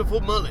another beautiful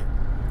mullet.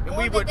 And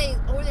or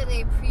that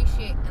they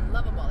appreciate and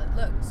love a mullet.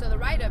 Look, so the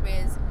write-up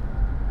is,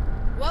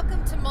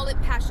 welcome to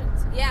Mullet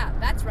Passions. Yeah,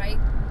 that's right.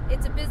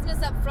 It's a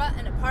business up front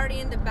and a party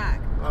in the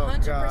back.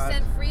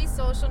 100% free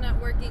social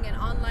networking and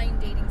online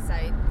dating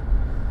site.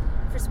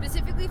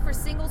 Specifically for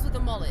singles with a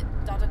mullet, ...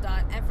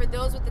 and for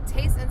those with the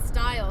taste and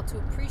style to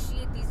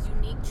appreciate these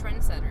unique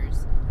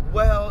trendsetters.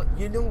 Well,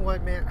 you know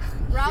what, man?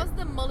 Browse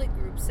the mullet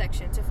group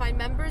section to find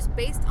members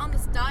based on the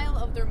style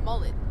of their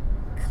mullet.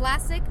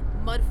 Classic,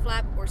 mud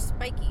flap, or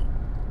spiky.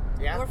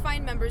 Yeah. Or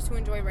find members who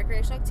enjoy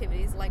recreational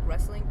activities like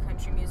wrestling,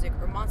 country music,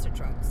 or monster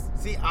trucks.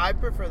 See, I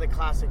prefer the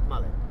classic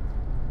mullet.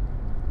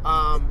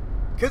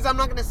 Because I'm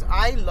not going to...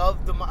 I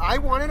love I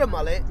wanted a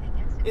mullet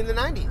in the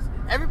 90s.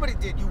 Everybody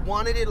did. You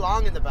wanted it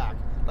long in the back.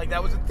 Like,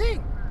 that was a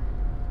thing.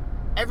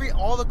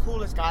 All the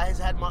coolest guys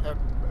had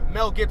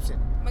Mel Gibson.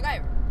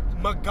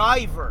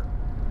 MacGyver.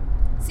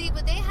 See,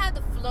 but they had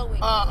the flowing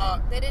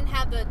mullet. They didn't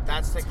have the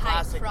That's the tight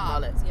classic crop.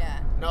 mullet. Yeah.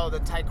 No, the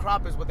tight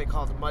crop is what they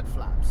call the mud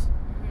flaps.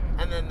 Mm-hmm.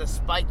 And then the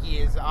spiky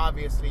is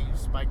obviously you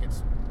spike it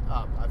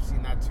up. I've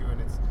seen that too, and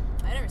it's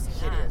I've never seen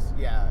hideous. that.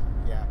 Yeah.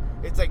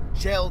 It's like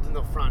gelled in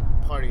the front,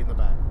 party in the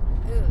back.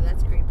 Ooh,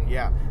 that's creepy.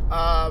 Yeah.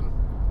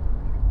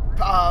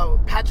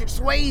 Patrick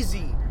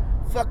Swayze.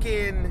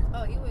 Fucking...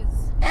 Oh, he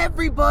was...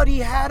 Everybody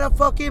had a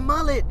fucking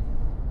mullet.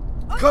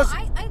 Because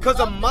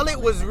a love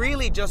mullet was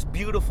really just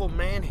beautiful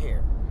man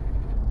hair.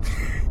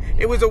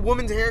 It was a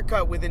woman's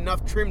haircut with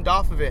enough trimmed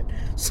off of it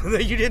so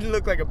that you didn't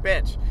look like a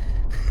bitch.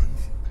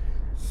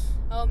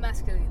 Oh,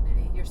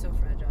 masculinity. You're so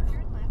fragile.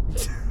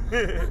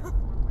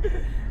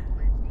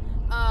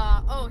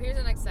 Here's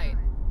the next site.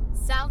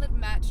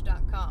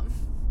 Saladmatch.com.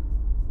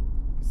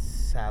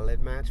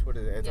 Salad Match? What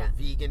is it? It's a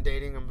vegan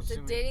dating, I'm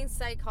assuming? It's a dating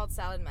site called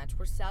Salad Match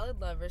where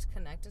salad lovers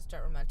connect and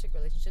start romantic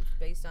relationships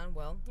based on,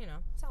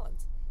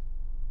 salads.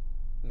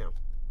 No.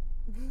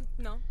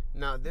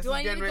 No, this Do is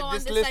I need getting to go on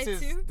this this list site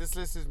is too? This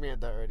list is me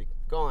at that already.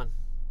 Go on.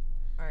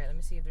 All right, let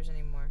me see if there's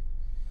any more.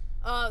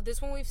 This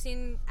one we've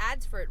seen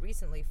ads for it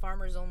recently,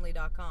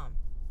 farmersonly.com.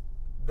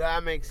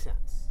 That makes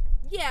sense.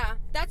 Yeah,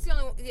 that's the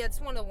only one. Yeah,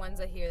 it's one of the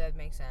ones I hear that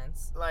makes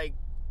sense. Like,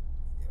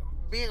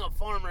 being a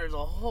farmer is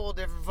a whole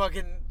different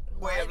fucking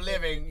way of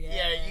living.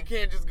 Yeah, you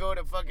can't just go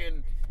to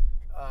fucking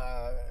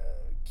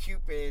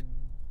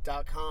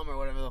Cupid.com or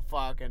whatever the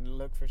fuck and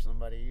look for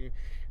somebody.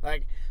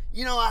 I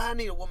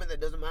need a woman that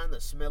doesn't mind the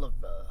smell of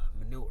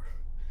manure.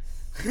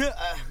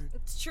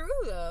 It's true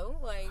though.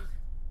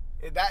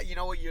 That, you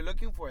know what you're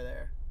looking for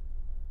there?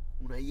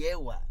 Una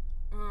yegua.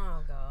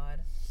 Oh God.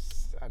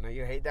 I know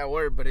you hate that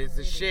word, but it's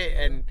the shit,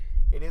 and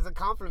it is a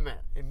compliment.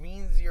 It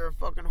means you're a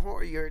fucking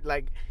whore. You're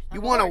like,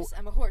 I'm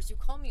a horse. You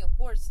call me a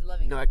horse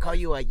loving. No, I call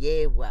you a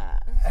yegua.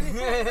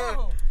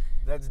 No.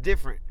 That's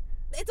different.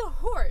 It's a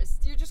horse.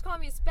 You're just calling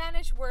me a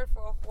Spanish word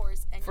for a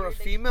horse, and for a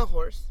female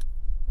horse.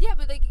 Yeah,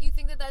 but you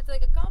think that that's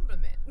like a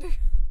compliment.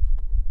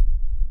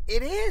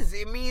 It is.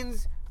 It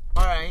means,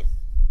 all right.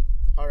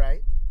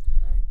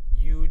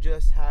 You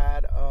just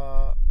had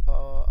a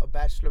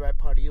bachelorette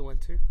party you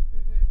went to.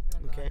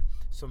 Mm-hmm. Okay.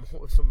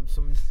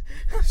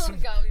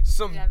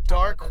 Some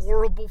dark,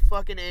 horrible,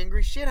 fucking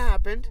angry shit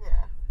happened.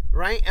 Yeah.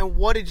 Right? And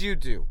what did you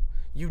do?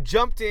 You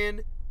jumped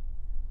in,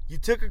 you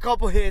took a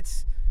couple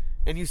hits,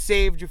 and you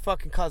saved your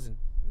fucking cousin.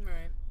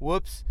 Right.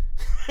 Whoops.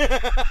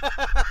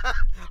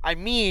 I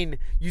mean,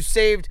 you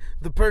saved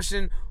the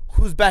person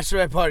whose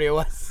bachelorette party it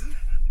was.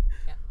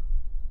 Yeah.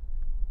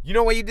 You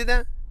know why you did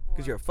that?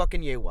 Because you're a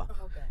fucking yewa.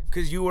 Okay.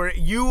 Because you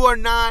are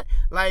not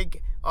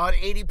like an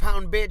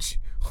 80-pound bitch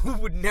who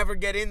would never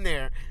get in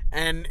there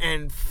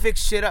and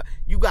fix shit up.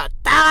 You got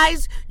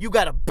thighs, you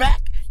got a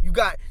back, you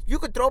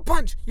could throw a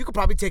punch. You could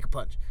probably take a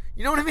punch.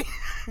 You know what I mean?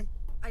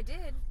 I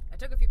did. I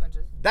took a few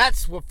punches.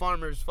 That's what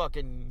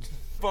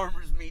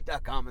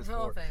farmersmeat.com is for.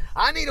 Oh, thanks.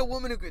 I need a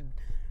woman who could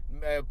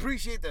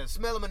appreciate the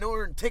smell of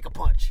manure and take a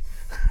punch.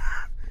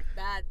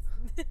 That's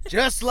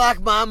just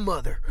like my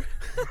mother.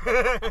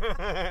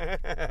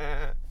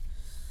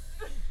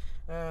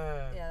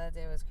 Yeah, that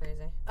day was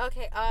crazy.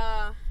 Okay,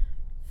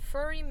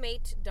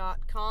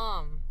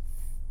 furrymate.com.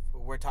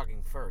 We're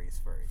talking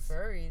furries.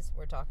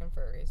 We're talking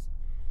furries.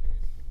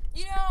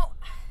 You know,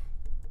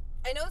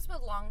 I know this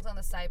belongs on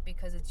the site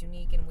because it's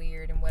unique and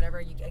weird and whatever.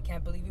 I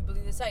can't believe you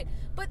believe the site.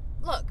 But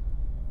look,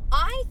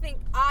 I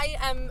think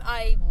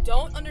I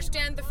don't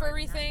understand the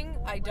furry thing.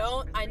 I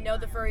know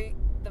the furry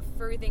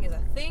thing is a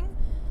thing.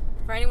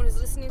 For anyone who's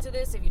listening to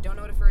this, if you don't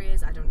know what a furry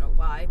is, I don't know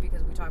why,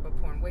 because we talk about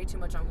porn way too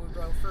much on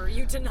Woobro for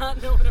you to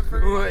not know what a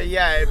furry is.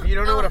 Yeah, if you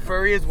don't know what a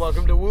furry is,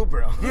 welcome to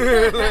Woobro.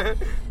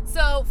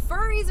 So,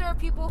 furries are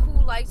people who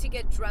like to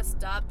get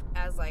dressed up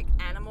as, like,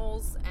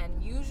 animals,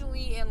 and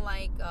usually in,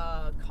 like,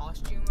 a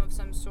costume of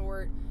some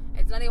sort.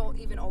 It's not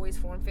even always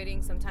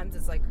form-fitting. Sometimes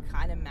it's, like,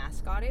 kind of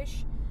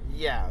mascot-ish.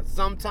 Yeah,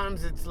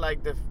 sometimes it's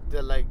like the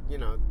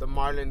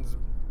Marlins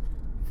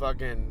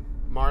fucking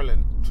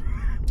Marlin.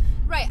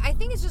 Right, I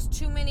think it's just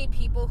too many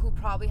people who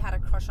probably had a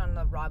crush on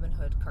the Robin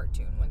Hood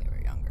cartoon when they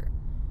were younger.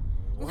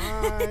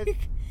 What?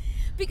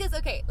 Because,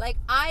 okay, like,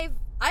 I've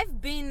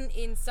been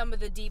in some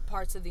of the deep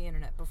parts of the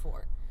internet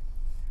before.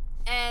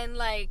 And,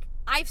 like,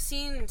 I've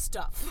seen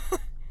stuff.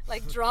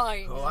 Like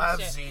drawings. Oh, and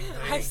I've shit. seen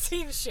things. I've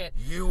seen shit.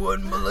 You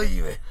wouldn't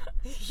believe it.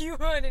 You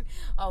wouldn't.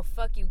 Oh,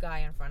 fuck you, guy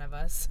in front of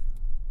us.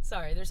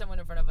 Sorry, there's someone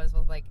in front of us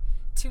with like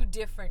 2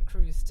 different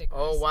cruise stickers.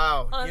 Oh,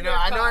 wow. on You know, their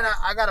I know car.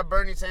 I got a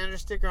Bernie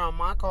Sanders sticker on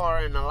my car,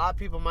 and a lot of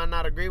people might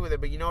not agree with it,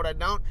 but you know what I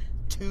don't?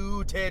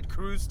 2 Ted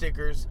Cruz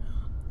stickers.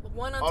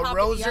 One on A top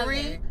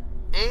rosary of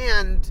the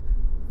and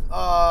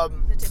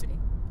Nativity.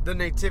 the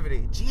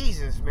nativity.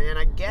 Jesus, man,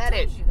 I get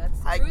it. told you, that's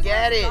I Cruz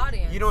get Lord's it.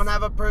 audience. You don't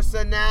have a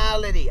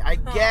personality. I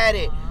get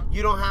it. Aw.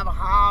 You don't have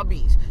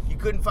hobbies. You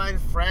couldn't find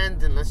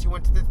friends unless you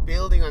went to this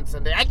building on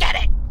Sunday. I get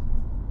it.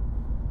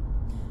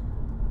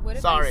 What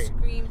if Sorry. I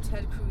scream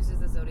Ted Cruz is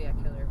the Zodiac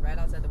Killer right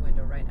outside the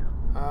window right now?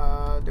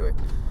 Do it.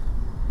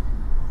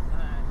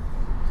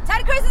 Alright.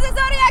 Ted Cruz is the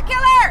Zodiac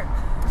Killer!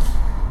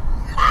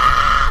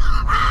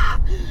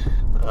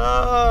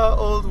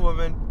 Old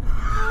woman.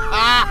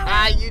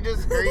 You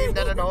just screamed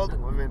at an old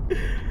woman.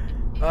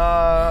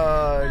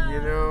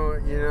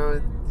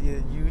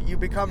 You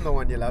become the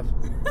one you love.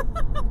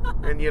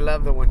 And you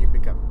love the one you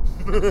become.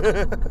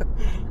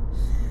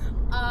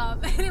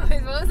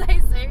 Anyways, what was I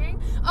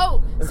saying?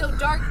 Oh, so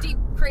dark, deep,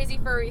 crazy,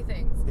 furry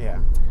things. Yeah.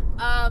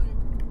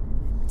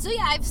 So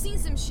yeah, I've seen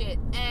some shit,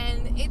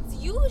 and it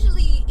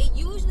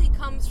usually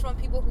comes from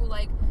people who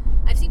like.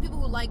 I've seen people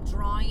who like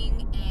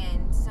drawing,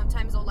 and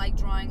sometimes they'll like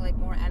drawing like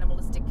more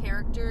animalistic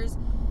characters,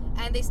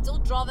 and they still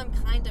draw them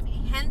kind of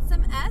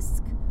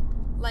handsome-esque,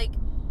 like.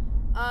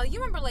 You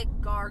remember like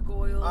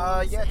gargoyles?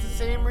 Yeah, it's the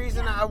same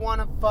reason I want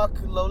to fuck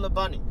Lola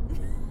Bunny.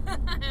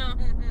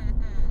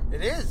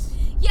 It is.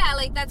 Yeah,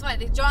 like that's why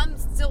they draw them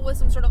still with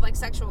some sort of like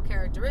sexual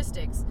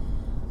characteristics.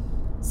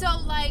 So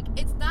like,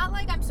 it's not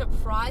like I'm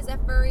surprised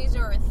that furries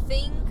are a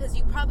thing, because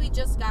you probably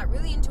just got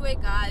really into it,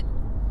 got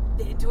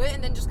into it,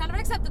 and then just kind of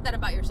accepted that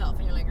about yourself,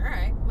 and you're like, all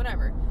right,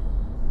 whatever.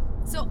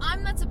 So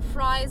I'm not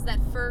surprised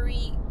that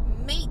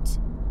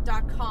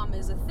furrymate.com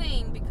is a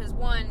thing, because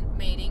one,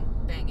 mating,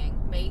 banging,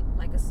 mate,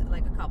 like a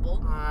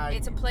couple.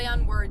 It's a play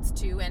on words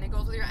too, and it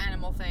goes with your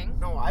animal thing.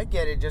 No, I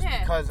get it. Just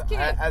Yeah, because,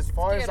 get it. as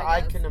far Get as it,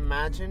 I guys. can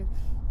imagine,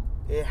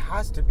 it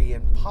has to be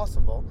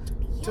impossible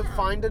to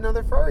find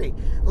another furry.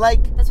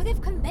 Like, That's why they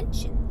have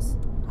conventions.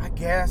 I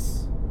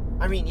guess.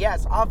 I mean,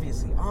 yes,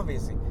 obviously.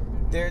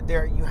 There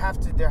has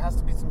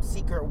to be some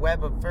secret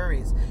web of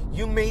furries.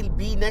 You may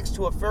be next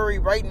to a furry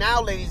right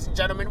now, ladies and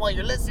gentlemen, while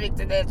you're listening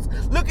to this.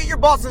 Look at your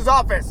boss's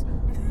office.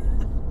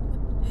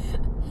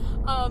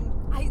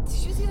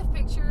 Did you see the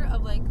picture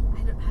of like,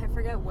 I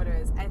forget what it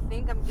is. I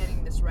think I'm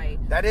getting this right.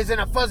 That isn't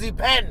a fuzzy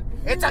pen.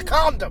 It's a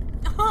condom.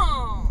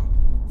 Oh.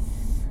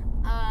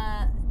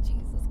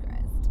 Jesus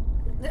Christ.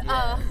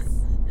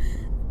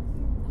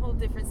 Whole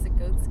difference to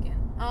goat skin.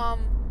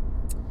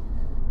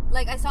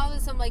 Like I saw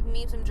some like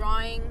meme, some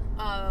drawing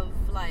of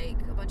like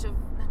a bunch of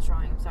not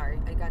drawing. I'm sorry,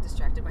 I got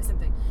distracted by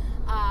something.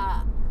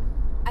 I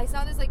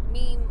saw this like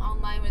meme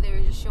online where they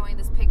were just showing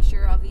this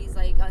picture of these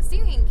like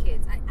Syrian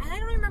kids, and I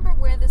don't remember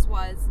where this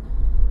was.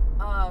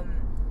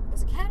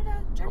 Was it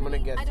Canada, Germany? I'm gonna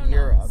guess I don't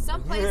Europe. know.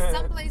 Someplace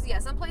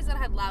that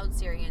had loud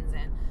Syrians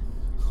in.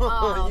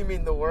 You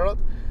mean the world?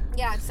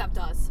 Yeah, except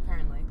us,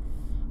 apparently.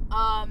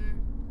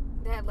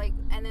 They had like,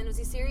 and then it was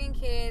these Syrian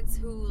kids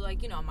who,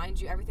 like, you know,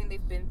 mind you, everything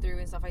they've been through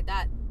and stuff like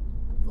that.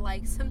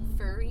 Like, some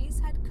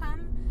furries had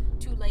come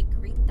to like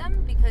greet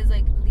them because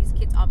like these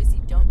kids obviously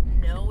don't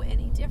know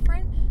any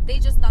different. They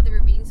just thought they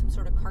were meeting some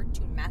sort of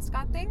cartoon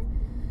mascot thing.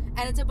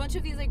 And it's a bunch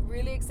of these like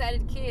really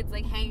excited kids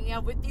like hanging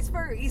out with these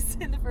furries,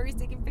 and the furries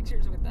taking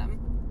pictures with them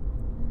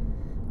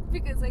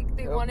because like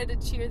they wanted to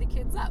cheer the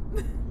kids up.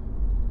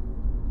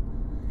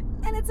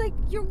 And it's like,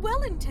 you're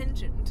well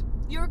intentioned.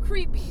 You're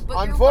creepy, but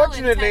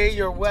unfortunately,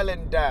 you're well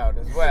endowed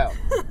as well.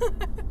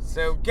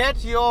 So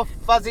get your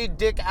fuzzy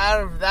dick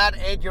out of that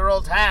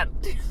 8-year-old's hand.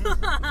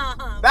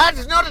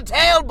 That's not a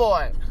tail,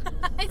 boy.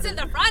 It's in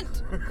the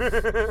front.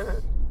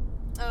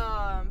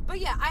 But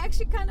yeah, I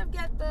actually kind of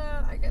get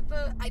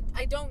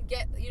I don't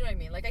get, you know what I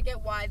mean? Like, I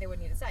get why they would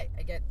need a site.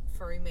 I get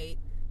furry mate.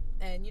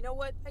 And you know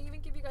what? I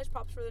even give you guys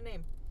props for the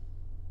name.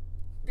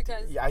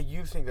 Because yeah,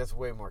 you think that's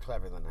way more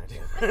clever than I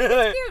do.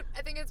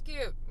 I think it's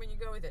cute when you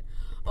go with it.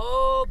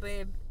 Oh,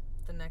 babe.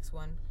 The next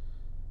one.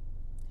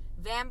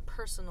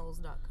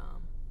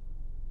 Vampersonals.com.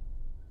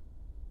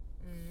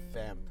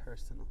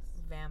 Vampersonals.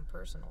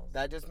 Vampersonals.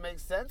 That just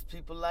makes sense.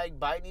 People like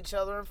biting each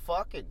other and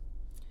fucking.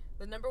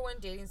 The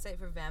 #1 dating site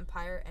for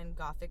vampire and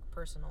gothic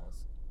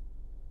personals.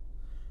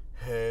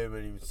 Hey, my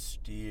name is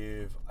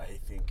Steve. I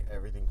think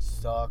everything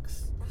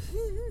sucks.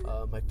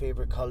 My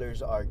favorite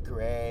colors are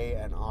gray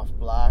and off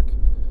black.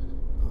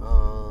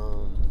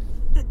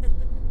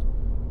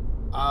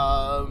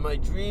 My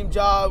dream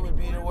job would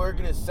be to work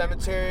in a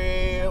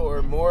cemetery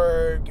or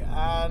morgue,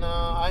 and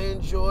I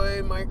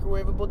enjoy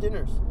microwavable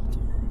dinners.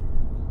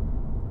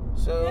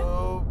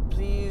 So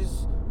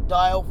please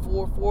dial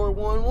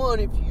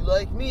 4411 if you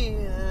like me.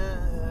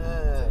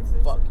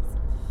 Fuck.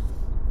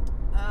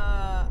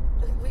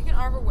 We can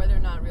argue whether or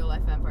not real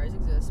life vampires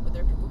exist, but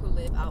there are people who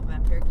live out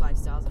vampiric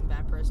lifestyles, and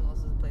Vampersonals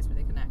is a place where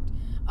they connect.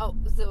 Oh,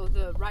 so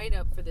the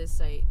write-up for this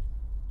site,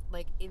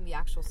 like in the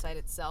actual site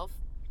itself,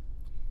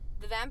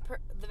 The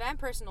Van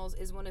Personals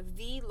is one of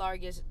the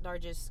largest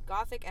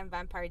gothic and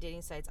vampire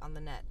dating sites on the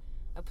net.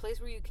 A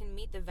place where you can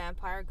meet the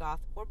vampire,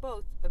 goth, or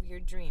both of your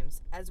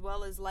dreams, as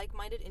well as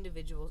like-minded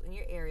individuals in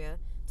your area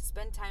to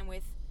spend time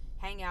with,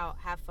 hang out,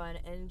 have fun,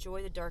 and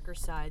enjoy the darker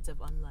sides of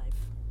unlife.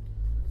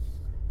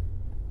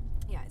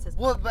 Yeah, it says.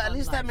 Well, but at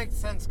least that makes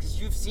sense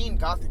because you've seen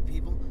gothic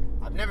people.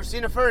 I've never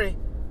seen a furry.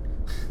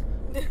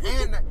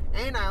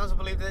 and I also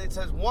believe that it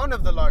says one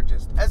of the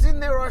largest, as in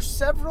there are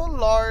several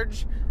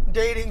large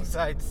dating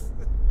sites.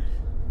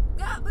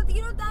 Yeah, but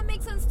you know that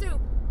makes sense too.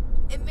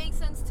 It makes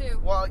sense too.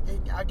 Well,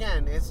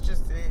 again, it's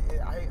just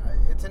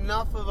it's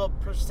enough of a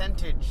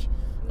percentage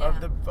of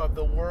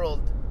the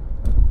world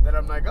that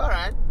I'm like, all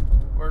right,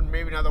 or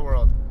maybe not the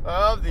world,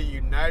 of the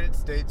United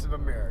States of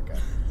America.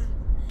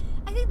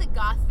 I think the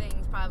goth thing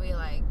is probably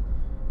like,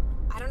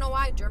 I don't know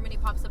why Germany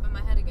pops up in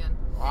my head again.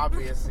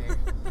 Obviously.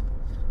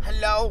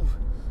 Hello,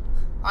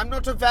 I'm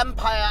not a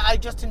vampire. I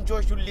just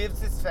enjoy to live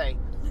this way.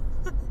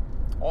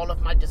 All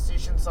of my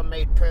decisions are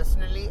made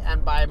personally,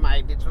 and by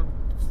my little,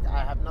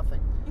 I have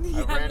nothing.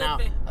 I ran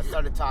out. I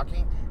started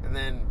talking, and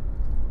then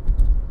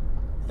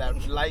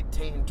that light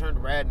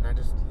turned red, and I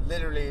just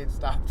literally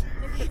stopped.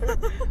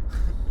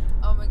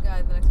 Oh my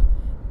god, the next one.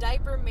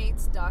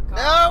 Diapermates.com.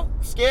 No!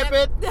 Skip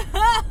it!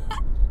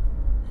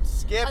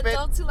 Skip it.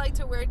 Adults who like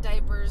to wear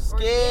diapers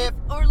Skip.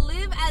 or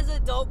live as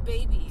adult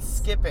babies.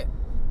 Skip it.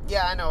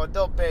 Yeah, I know,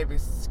 adult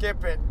babies.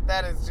 Skip it.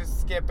 That is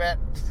just skip it.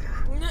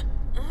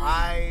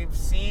 I've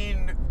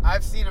seen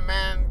a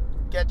man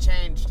get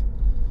changed.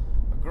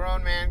 A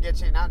grown man get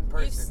changed. Not in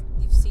person.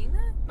 You've seen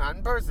that? Not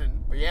in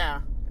person, but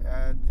yeah.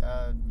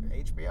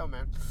 HBO,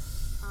 man.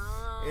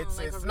 Oh, it's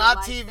like it's a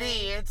not real-life TV.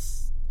 thing?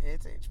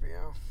 It's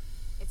HBO.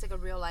 It's like a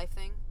real life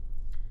thing.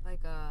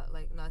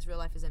 No, it's Real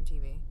Life is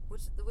MTV.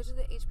 Which is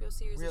the HBO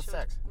series? Real that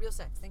Sex. Real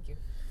Sex. Thank you.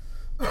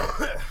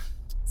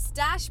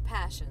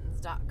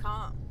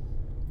 Stashpassions.com.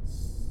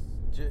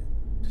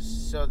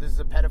 So this is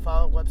a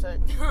pedophile website?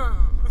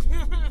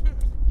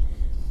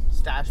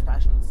 Stash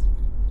Passions.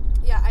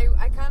 Yeah,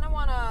 I kind of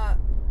want to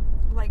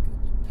like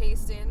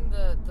paste in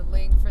the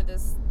link for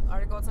this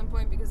article at some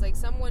point because like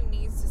someone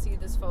needs to see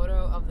this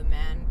photo of the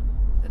man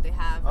that they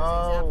have as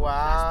an example of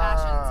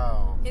Stash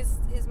Passions.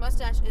 His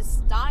mustache is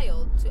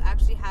styled to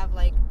actually have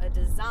like a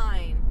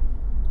design.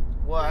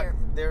 What?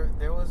 There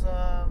was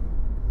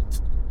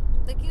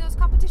like those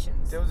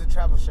competitions. There was a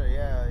travel show,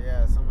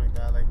 yeah, something like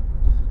that, like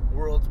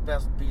world's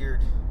best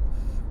beard.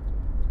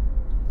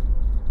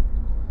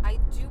 I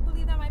do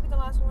believe that might be the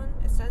last one.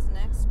 It says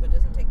next, but it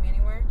doesn't take me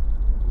anywhere.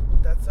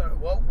 That's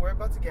well, we're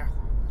about to get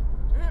home.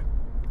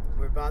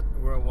 We're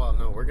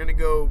gonna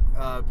go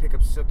pick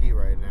up Suki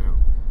right now,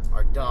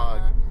 our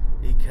dog,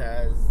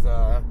 because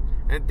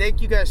and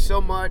thank you guys so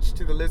much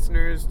to the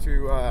listeners,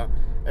 to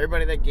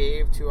everybody that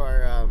gave to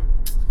our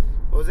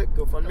what was it,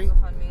 GoFundMe?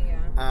 GoFundMe,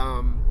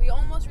 yeah. We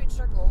almost reached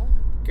our goal.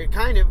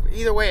 Kind of.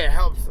 Either way, it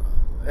helps.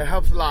 It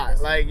helps a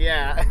lot. Like,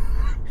 yeah.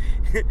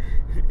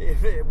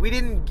 we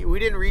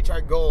didn't reach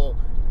our goal.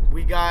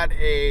 We got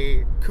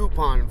a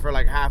coupon for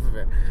like half of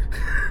it.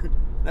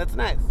 That's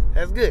nice.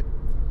 That's good.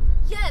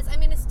 Yes, I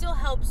mean it still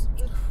helps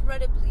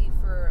incredibly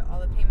for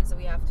all the payments that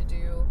we have to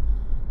do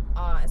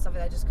and stuff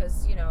like that. Just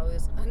because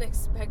this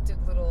unexpected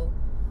little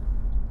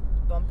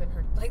bump in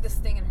her, like this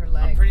thing in her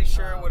leg. I'm pretty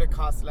sure it would have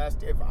cost less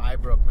if I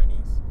broke my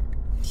knees.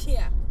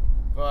 Yeah.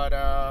 But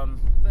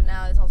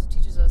now this also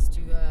teaches us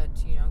to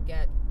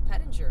get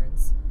pet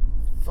insurance.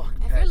 Fuck.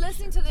 If you're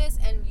listening to this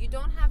and you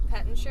don't have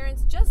pet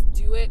insurance, just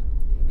do it.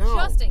 No.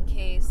 Just in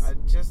case.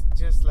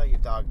 Just let your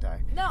dog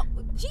die. No,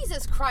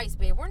 Jesus Christ,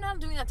 babe. We're not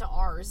doing that to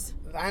ours.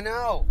 I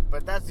know,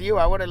 but that's you.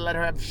 I would have let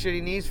her have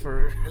shitty knees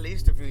for at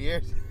least a few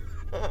years.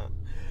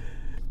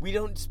 We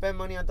don't spend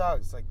money on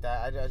dogs like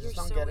that. I just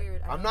don't get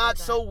it. I'm not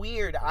so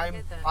weird.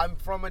 I'm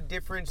from a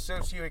different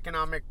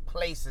socioeconomic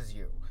place as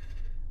you.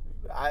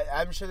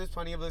 I'm sure there's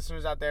plenty of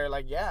listeners out there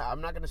like, yeah,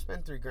 I'm not going to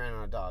spend $3,000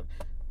 on a dog.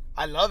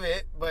 I love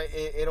it, but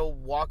it'll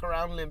walk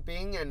around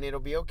limping and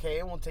it'll be okay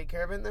and we'll take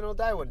care of it and then it'll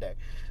die one day.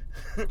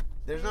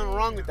 There's nothing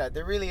wrong with that.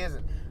 There really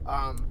isn't.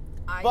 I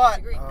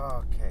disagree.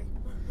 Okay.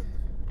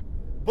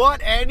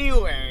 But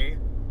anyway,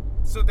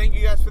 so thank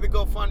you guys for the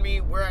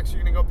GoFundMe. We're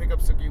actually going to go pick up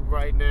Suki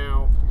right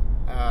now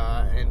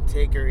and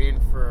take her in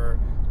for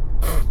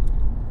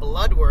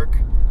blood work.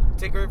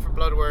 Take her in for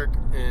blood work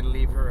and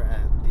leave her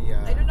at the...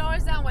 I don't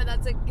understand why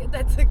that's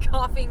a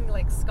coughing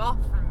like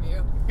scoff from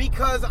you.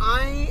 Because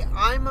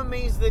I'm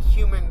amazed that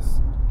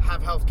humans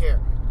have health care.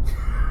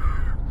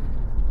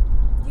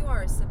 You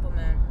are a simple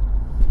man.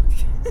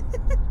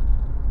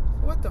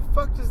 What the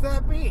fuck does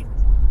that mean?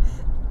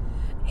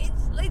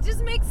 It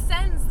just makes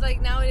sense. Like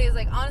nowadays,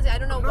 like honestly, I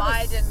don't know why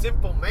I didn't.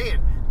 Simple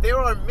man. There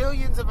are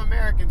millions of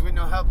Americans with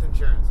no health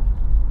insurance,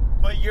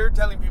 but you're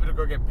telling people to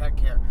go get pet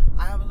care.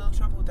 I have a little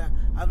trouble with that.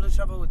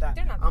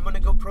 I'm gonna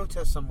go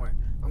protest somewhere.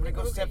 I'm gonna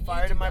go set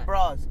fire to my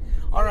bras.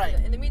 All right.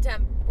 In the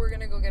meantime, we're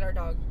gonna go get our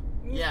dog.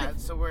 Yeah.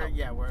 So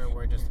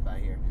we're just about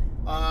here.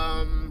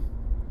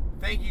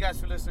 Thank you guys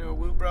for listening to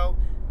Woo Bro.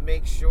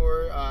 Make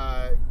sure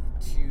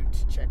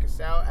to check us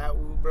out at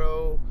Woo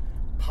Bro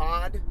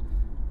Pod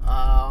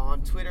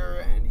on Twitter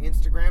and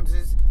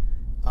Instagrams.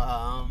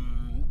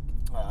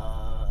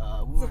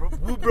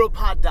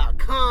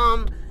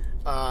 WooBroPod.com.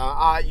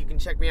 You can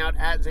check me out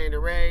at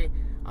Xander Ray.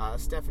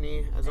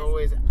 Stephanie, as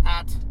always,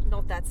 at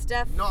Not That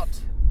Steph.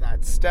 Not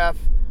That Steph.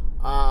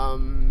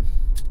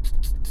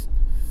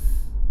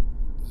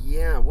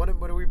 Yeah, what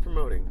are we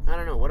promoting? I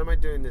don't know. What am I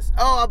doing this?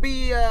 Oh,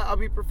 I'll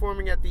be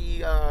performing at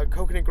the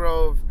Coconut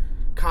Grove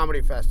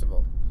Comedy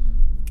Festival.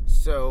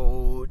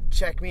 So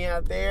check me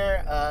out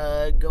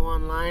there. Go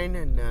online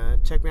and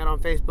check me out on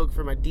Facebook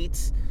for my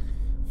deets.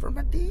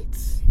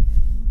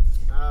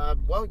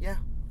 Well, yeah.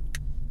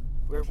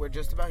 We're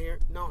just about here.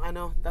 No, I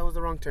know. That was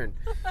the wrong turn.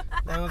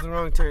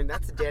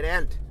 That's a dead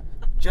end.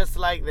 Just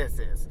like this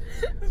is.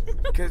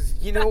 Because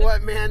you know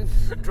what, man?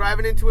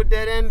 Driving into a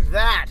dead end,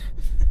 that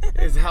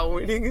is how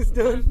winning is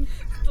done.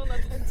 Don't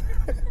let that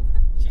do.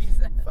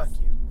 Jesus. Fuck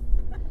you.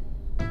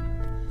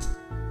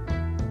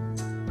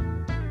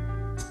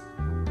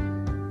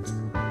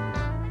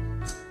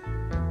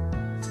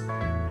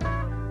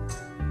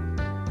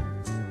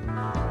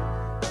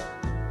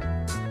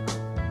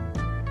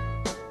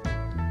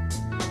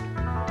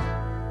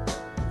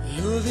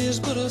 Love is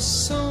but a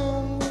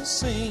song we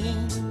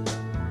sing,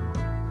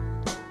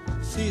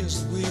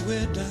 feels the way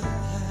we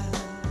die.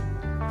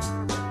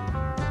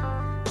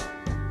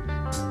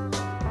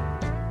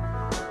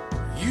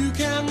 You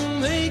can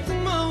make the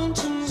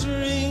mountains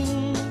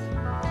ring,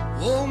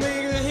 or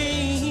make the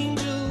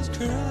angels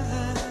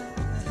cry.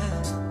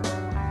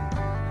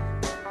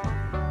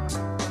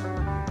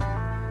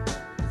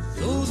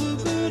 Though the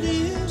bird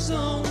is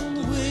on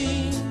the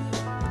wing,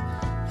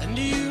 and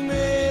you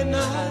may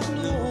not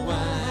know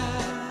why.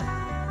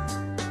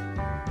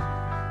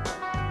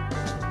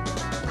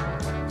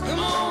 Come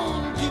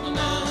on, people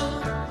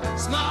now,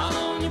 smile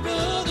on your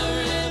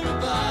brother,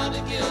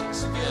 everybody get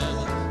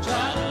together,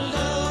 try to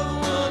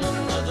love one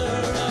another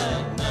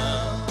right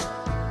now.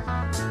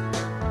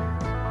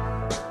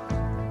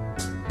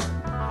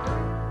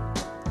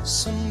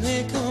 Some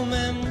may come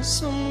and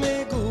some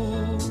may go,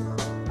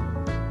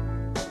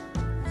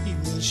 we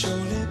will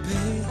surely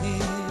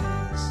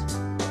pass.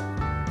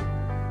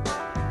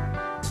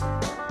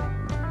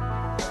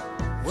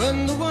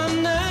 When the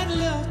one that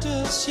left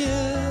us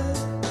here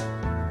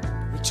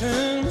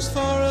returns for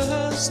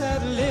us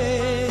at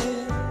last,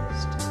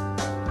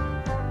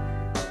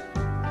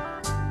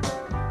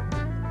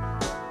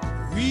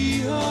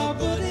 we are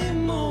but a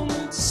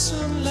moment's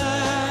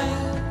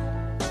sunlight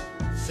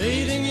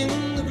fading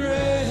in the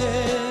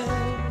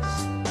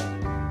grass.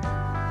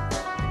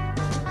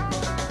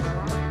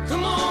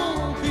 Come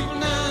on, people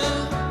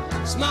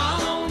now,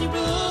 smile on your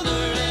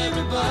brother,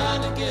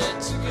 everybody get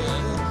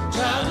together,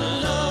 try to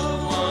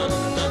love one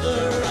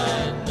another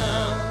right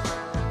now.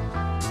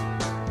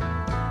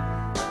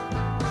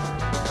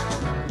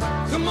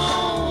 Come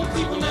on,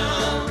 people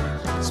now,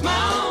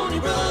 smile on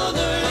your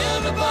brother,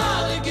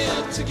 everybody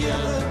get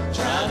together,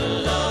 try to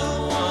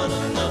love one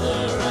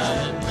another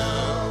right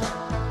now.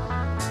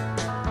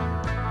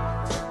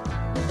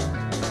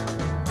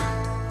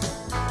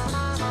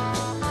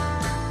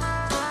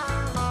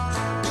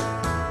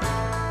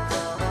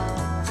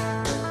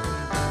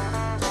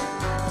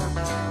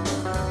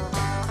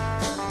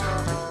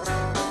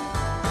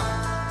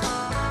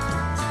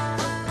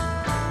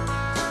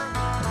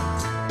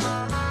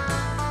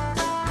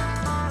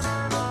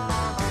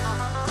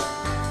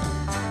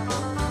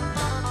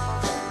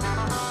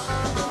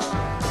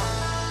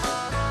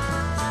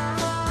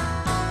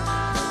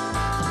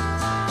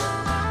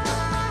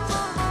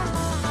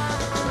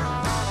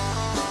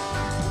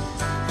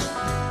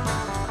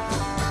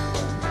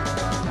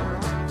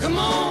 Come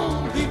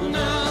on, people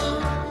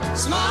now,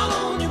 smile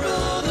on your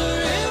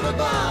brother,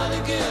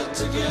 everybody get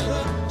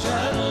together,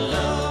 try to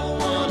love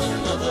one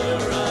another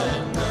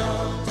right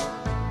now.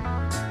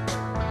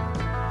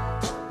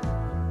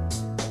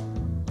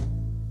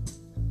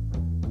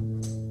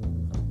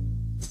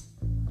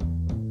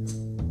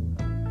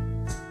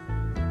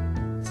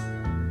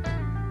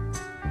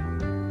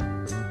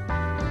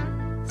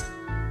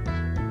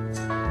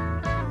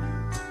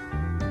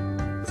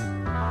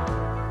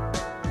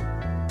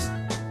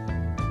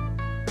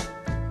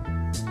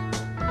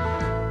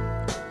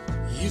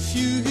 If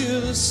you hear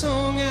the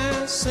song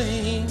I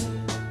sing,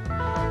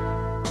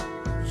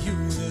 you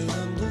will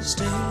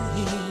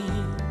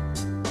understand.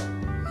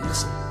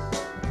 Listen,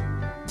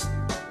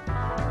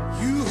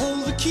 you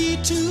hold the key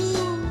to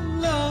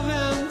love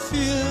and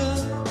fear,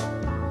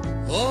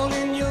 all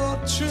in your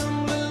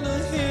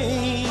trembling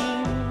hand.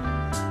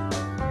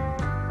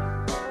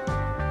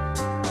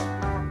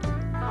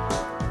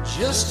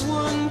 Just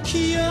one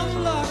key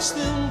unlocks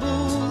them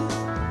both,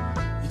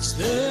 it's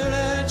there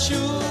at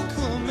your